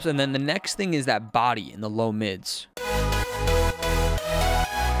 that helps. And then the next thing is that body in the low mids.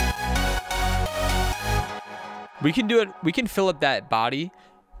 We can do it. We can fill up that body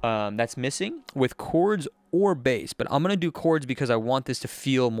that's missing with chords or bass, but I'm going to do chords because I want this to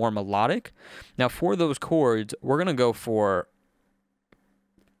feel more melodic. Now for those chords, we're going to go for,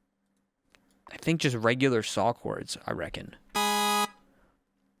 I think, just regular saw chords, I reckon.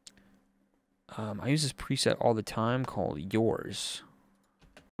 I use this preset all the time called Yours.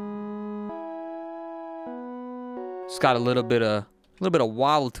 It's got a little bit of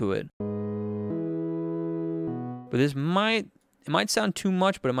wobble to it. But this might sound too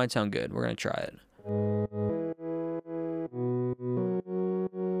much, but it might sound good. We're going to try it.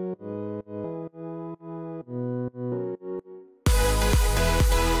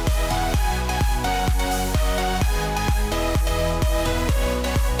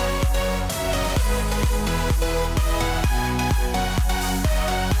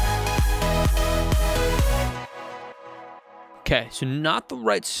 Okay, so not the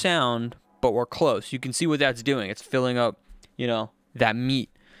right sound, but we're close. You can see what that's doing. It's filling up, you know, that meat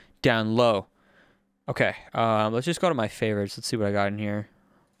down low. Okay, let's just go to my favorites. Let's see what I got in here.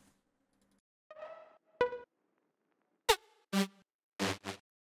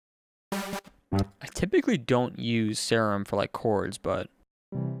 I typically don't use Serum for like chords, but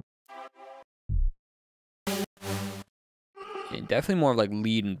yeah, definitely more of like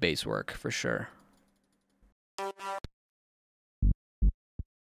lead and bass work for sure.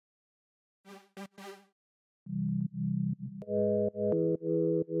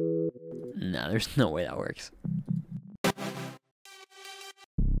 No, there's no way that works.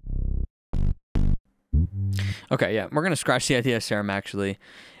 Okay, yeah, we're gonna scratch the idea of Serum actually.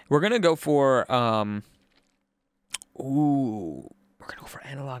 We're gonna go for we're gonna go for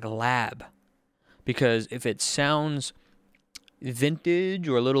Analog Lab. Because if it sounds vintage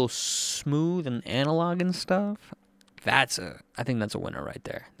or a little smooth and analog and stuff, I think that's a winner right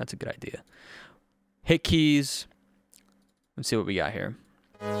there. That's a good idea. Hit keys. Let's see what we got here.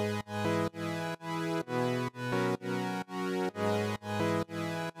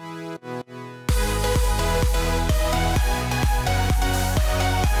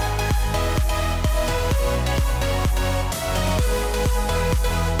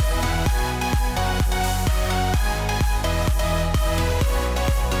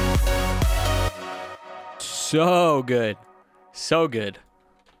 So good. So good.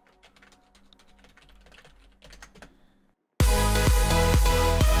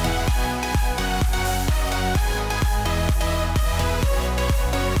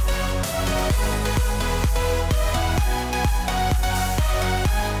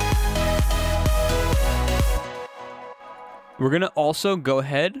 We're going to also go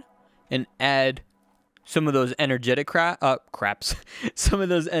ahead and add some of those energetic craps, some of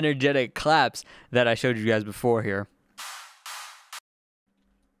those energetic claps that I showed you guys before here.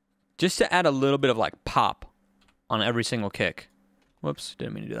 Just to add a little bit of like pop on every single kick. Whoops,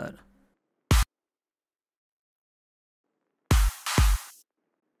 didn't mean to do that.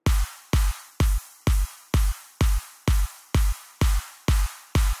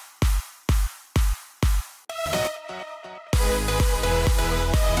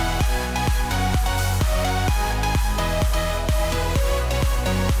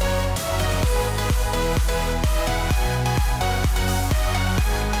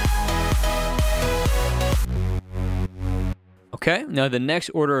 Okay, now the next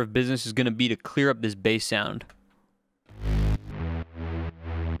order of business is going to be to clear up this bass sound.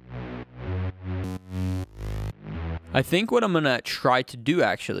 I think what I'm going to try to do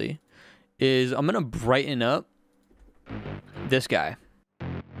actually is I'm going to brighten up this guy.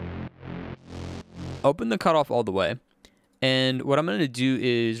 Open the cutoff all the way. And what I'm going to do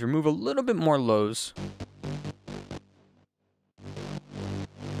is remove a little bit more lows.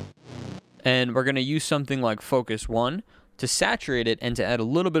 And we're going to use something like Focus 1 to saturate it and to add a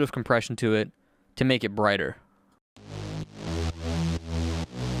little bit of compression to it to make it brighter.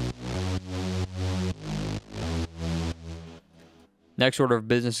 Next order of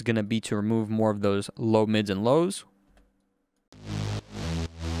business is going to be to remove more of those low mids and lows.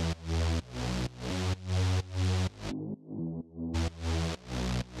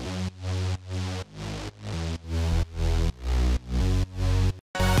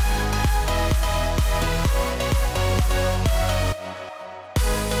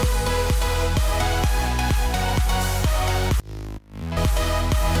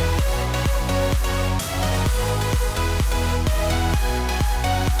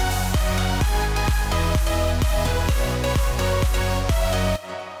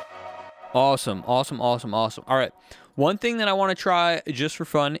 Awesome, awesome, awesome, awesome. All right. One thing that I want to try just for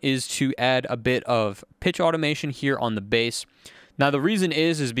fun is to add a bit of pitch automation here on the bass. Now, the reason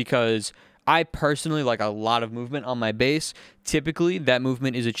is because I personally like a lot of movement on my bass. Typically, that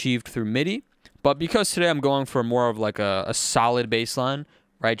movement is achieved through MIDI. But because today I'm going for more of like a solid bass line,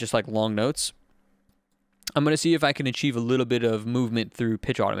 right, just like long notes, I'm going to see if I can achieve a little bit of movement through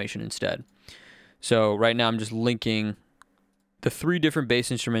pitch automation instead. So right now I'm just linking the 3 different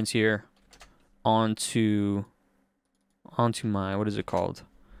bass instruments here onto my, what is it called?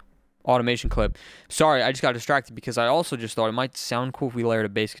 Automation clip. Sorry, I just got distracted because I also just thought it might sound cool if we layered a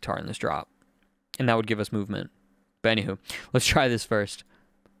bass guitar in this drop. And that would give us movement. But anywho, let's try this first.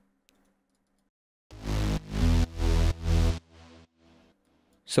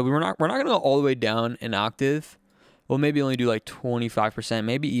 So we're not gonna go all the way down an octave. We'll maybe only do like 25%,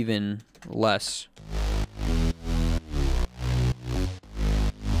 maybe even less.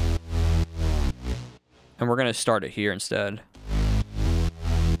 And we're gonna start it here instead.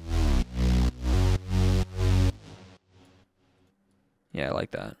 Yeah, I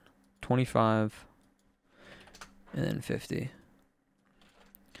like that. 25 and then 50.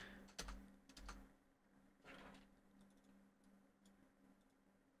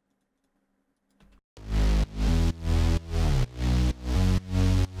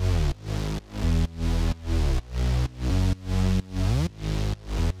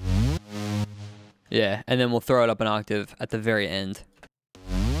 Yeah, and then we'll throw it up an octave at the very end.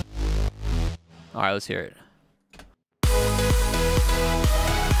 All right, let's hear it.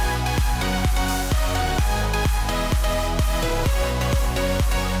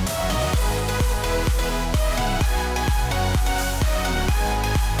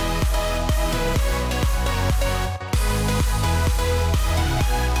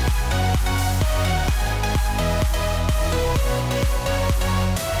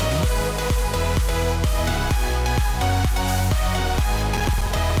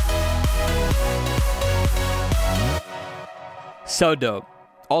 So dope.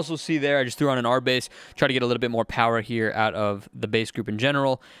 Also see there, I just threw on an R bass, try to get a little bit more power here out of the bass group in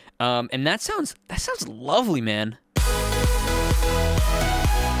general. And that sounds lovely, man.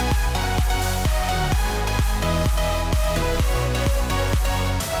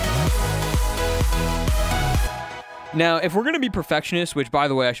 Now, if we're going to be perfectionists, which, by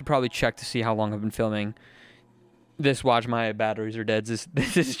the way, I should probably check to see how long I've been filming this. Watch, my batteries are dead. This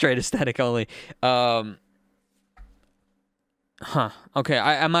is straight aesthetic only. Okay,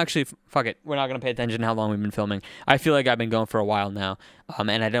 I'm actually... Fuck it. We're not going to pay attention to how long we've been filming. I feel like I've been going for a while now.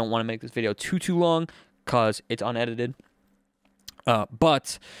 And I don't want to make this video too long because it's unedited.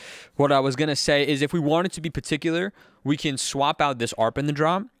 But what I was going to say is if we wanted to be particular, we can swap out this ARP in the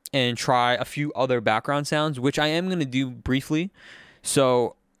drop and try a few other background sounds, which I am going to do briefly.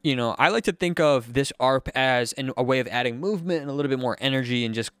 So, you know, I like to think of this ARP as a way of adding movement and a little bit more energy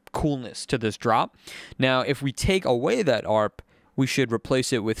and just coolness to this drop. Now, if we take away that ARP, we should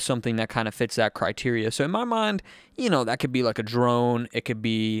replace it with something that kind of fits that criteria. So in my mind, you know, that could be like a drone. It could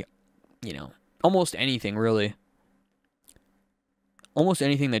be, you know, almost anything, really. Almost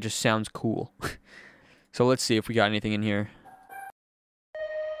anything that just sounds cool. So let's see if we got anything in here.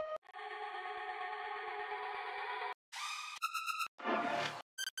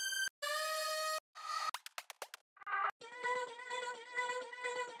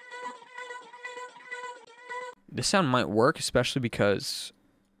 This sound might work, especially because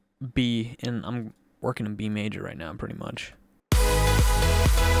I'm working in B major right now, pretty much.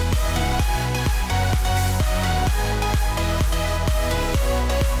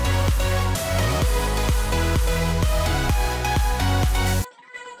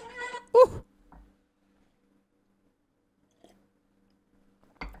 Woo!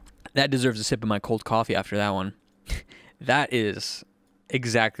 That deserves a sip of my cold coffee after that one. That is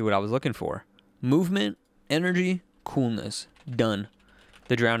exactly what I was looking for. Movement, energy, coolness. Done.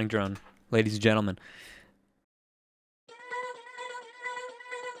 The drowning drone, ladies and gentlemen.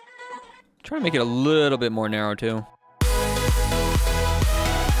 Try to make it a little bit more narrow, too.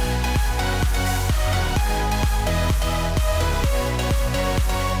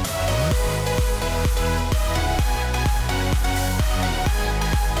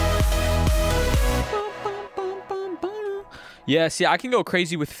 Yeah, see, I can go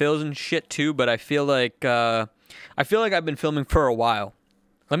crazy with fills and shit too, but I feel like I've been filming for a while.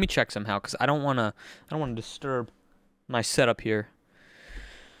 Let me check somehow, because I don't wanna disturb my setup here.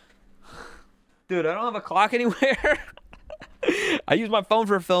 Dude, I don't have a clock anywhere. I use my phone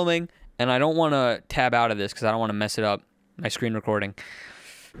for filming, and I don't want to tab out of this because I don't want to mess it up, my screen recording.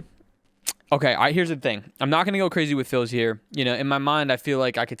 Okay, here's the thing. I'm not going to go crazy with fills here. You know, in my mind, I feel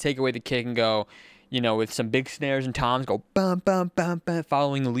like I could take away the kick and go, you know, with some big snares and toms, go bum, bum, bum, bum,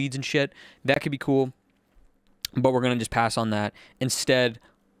 following the leads and shit. That could be cool, but we're going to just pass on that. Instead,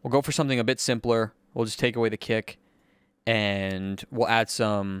 we'll go for something a bit simpler. We'll just take away the kick, and we'll add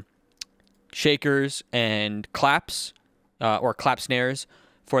some shakers and claps, or clap snares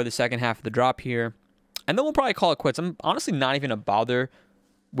for the second half of the drop here. And then we'll probably call it quits. I'm honestly not even going to bother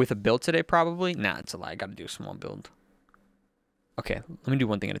with a build today, probably. Nah, it's a lie. I got to do a small build. Okay, let me do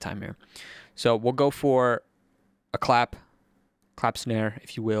one thing at a time here. So we'll go for a clap snare,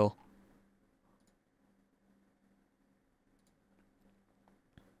 if you will.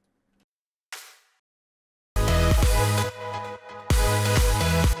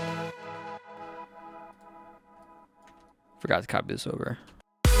 Forgot to copy this over.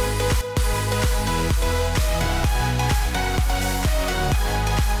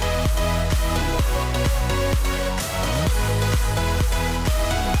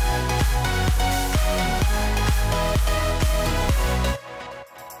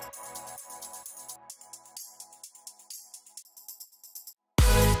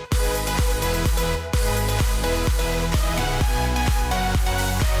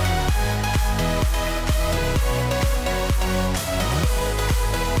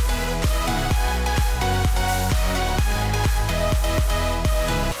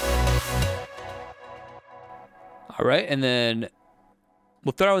 All right, and then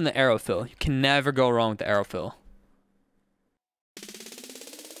we'll throw in the arrow fill. You can never go wrong with the arrow fill.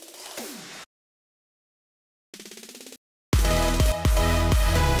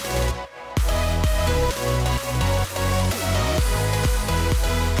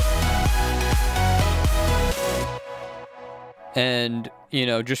 And, you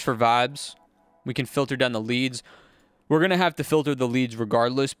know, just for vibes, we can filter down the leads. We're going to have to filter the leads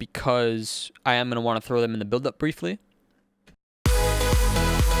regardless because I am going to want to throw them in the build-up briefly.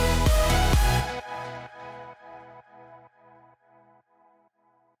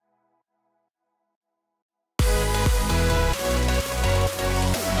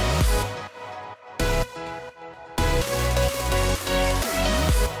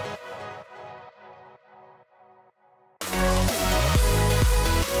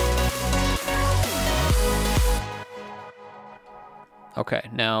 Okay,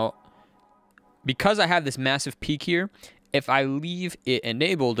 now, because I have this massive peak here, if I leave it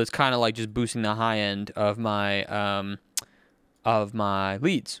enabled, it's kind of like just boosting the high end of my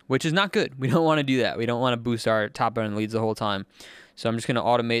leads, which is not good. We don't want to do that. We don't want to boost our top end leads the whole time. So I'm just going to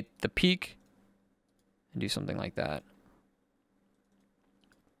automate the peak and do something like that.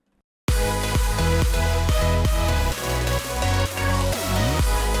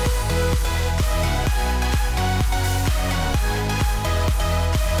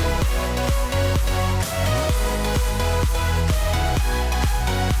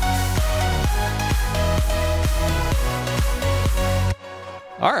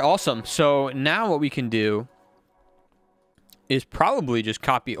 All right, awesome. So now what we can do is probably just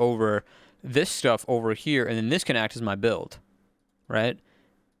copy over this stuff over here, and then this can act as my build, right?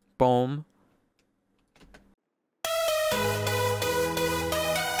 Boom.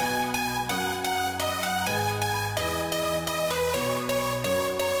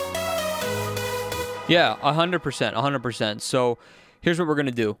 Yeah, 100%, 100%. So here's what we're going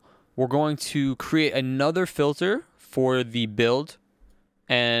to do. We're going to create another filter for the build,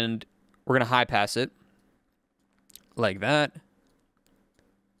 and we're going to high pass it like that.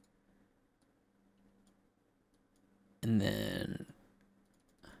 And then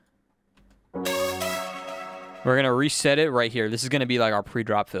we're going to reset it right here. This is going to be like our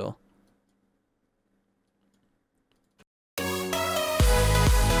pre-drop fill.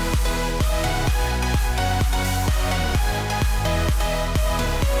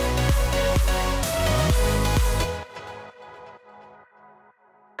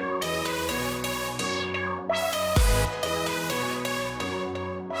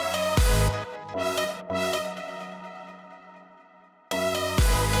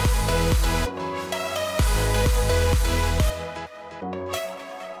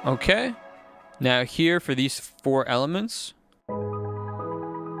 Okay, now here for these 4 elements,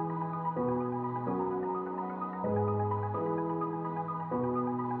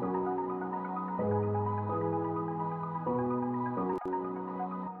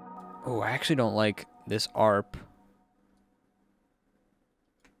 oh, I actually don't like this ARP.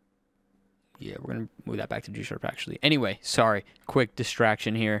 Yeah, we're gonna move that back to G sharp actually. Anyway, sorry, quick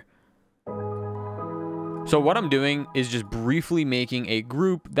distraction here. So what I'm doing is just briefly making a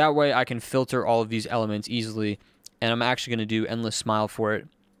group. That way I can filter all of these elements easily. And I'm actually going to do endless smile for it.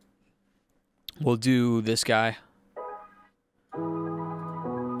 We'll do this guy.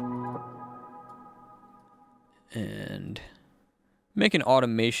 And make an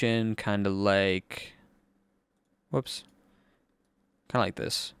automation kind of like, whoops, kind of like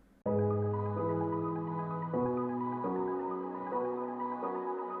this.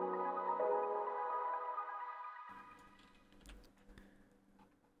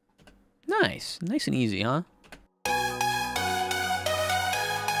 Nice. Nice and easy, huh?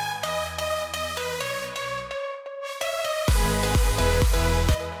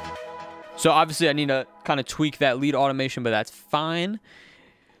 So obviously I need to kind of tweak that lead automation, but that's fine.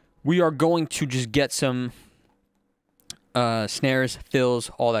 We are going to just get some snares, fills,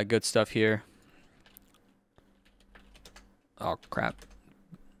 all that good stuff here. Oh, crap.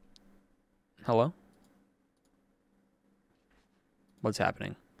 Hello? What's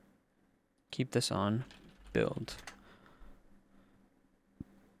happening? Keep this on. Build.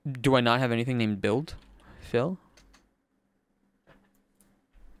 Do I not have anything named build? Fill?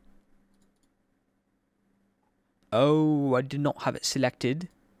 Oh, I did not have it selected.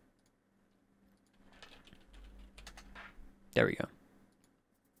 There we go.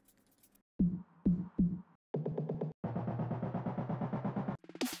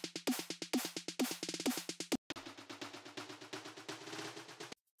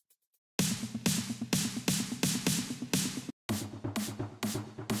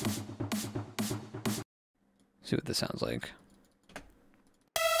 See what this sounds like.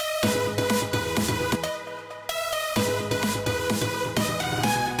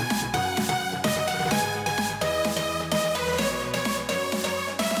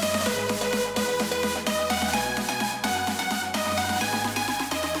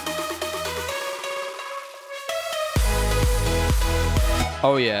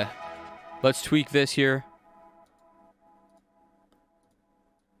 Oh yeah, let's tweak this here.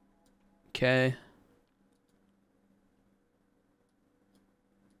 Okay.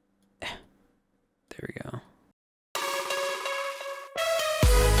 There we go.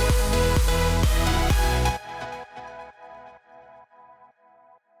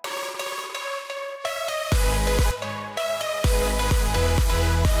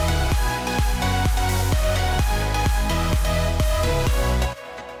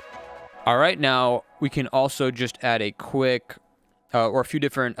 All right, now we can also just add a quick or a few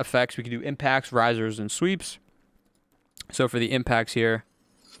different effects. We can do impacts, risers, and sweeps. So for the impacts here,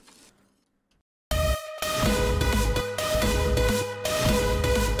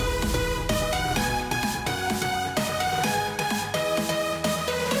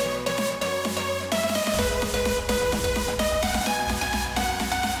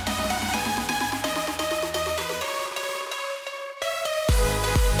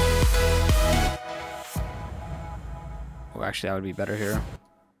 actually, that would be better here.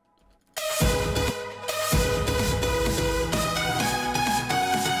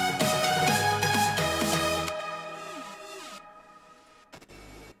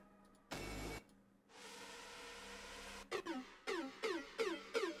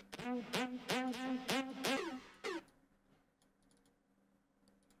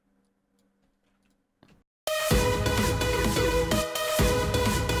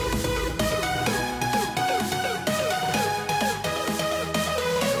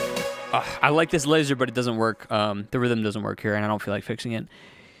 I like this laser, but it doesn't work. The rhythm doesn't work here, and I don't feel like fixing it.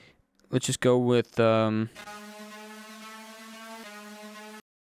 Let's just go with... Hold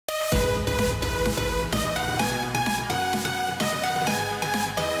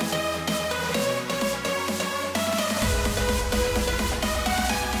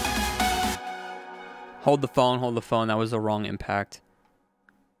the phone, hold the phone. That was the wrong impact.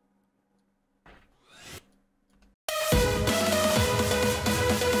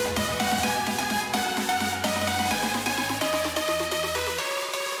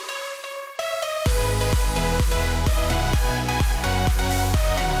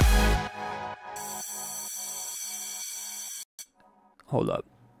 Hold up.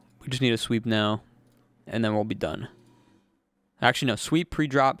 We just need a sweep now, and then we'll be done. Actually, no. Sweep,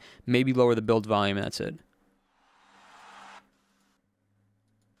 pre-drop, maybe lower the build volume, and that's it.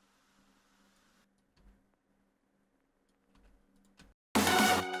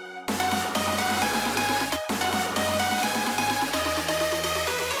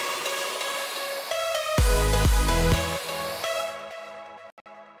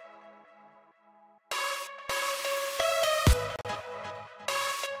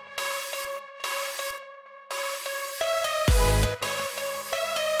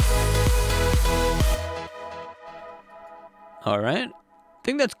 All right, I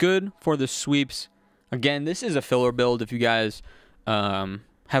think that's good for the sweeps. Again, this is a filler build. If you guys have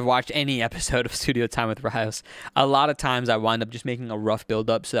have watched any episode of Studio Time with Ryos, a lot of times I wind up just making a rough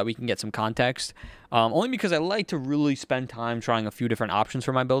build-up so that we can get some context. Only because I like to really spend time trying a few different options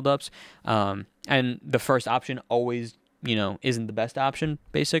for my build-ups. And the first option always, you know, isn't the best option,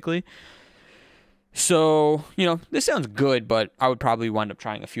 basically. So, you know, this sounds good, but I would probably wind up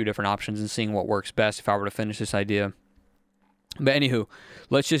trying a few different options and seeing what works best if I were to finish this idea. But anywho,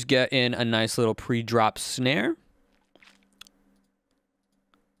 let's just get in a nice little pre-drop snare.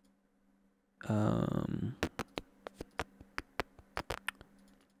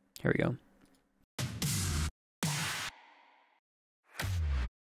 Here we go.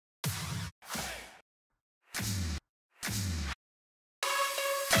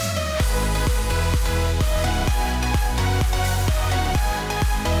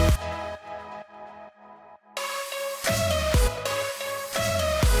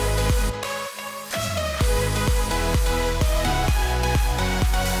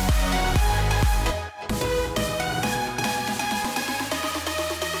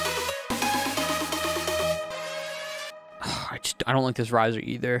 I don't like this riser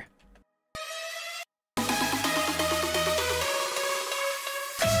either.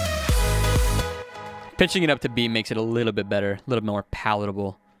 Pitching it up to B makes it a little bit better, a little more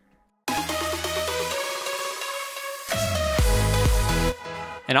palatable.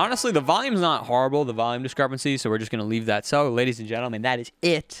 And honestly, the volume's not horrible, the volume discrepancy, so we're just going to leave that. So, ladies and gentlemen, that is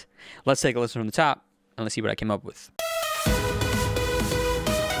it. Let's take a listen from the top, and let's see what I came up with.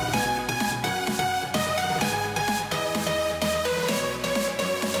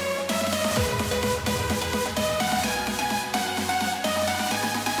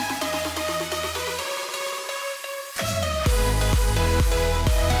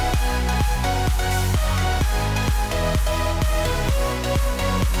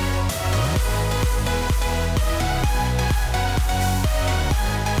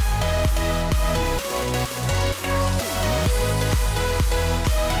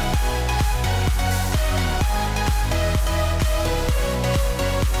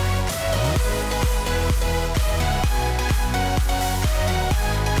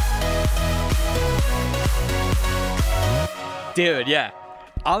 Dude, yeah.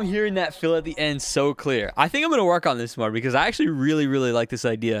 I'm hearing that fill at the end so clear. I think I'm going to work on this more because I actually really, really like this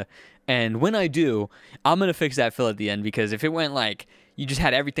idea. And when I do, I'm going to fix that fill at the end because if it went like you just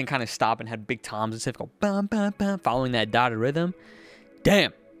had everything kind of stop and had big toms and stuff go bum, bum, bum, following that dotted rhythm,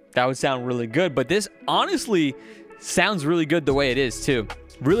 damn, that would sound really good. But this honestly sounds really good the way it is too.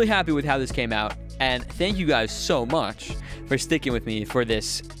 Really happy with how this came out. And thank you guys so much for sticking with me for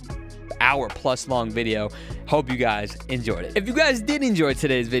this hour-plus long video. Hope you guys enjoyed it. If you guys did enjoy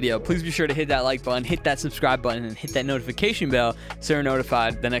today's video, please be sure to hit that like button, hit that subscribe button, and hit that notification bell so you're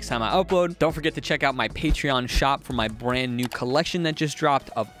notified the next time I upload. Don't forget to check out my Patreon shop for my brand new collection that just dropped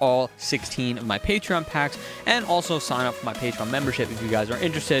of all 16 of my Patreon packs, and also sign up for my Patreon membership if you guys are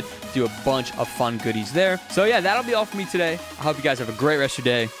interested. Do a bunch of fun goodies there. So yeah, that'll be all for me today. I hope you guys have a great rest of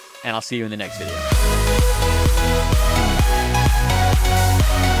your day, and I'll see you in the next video.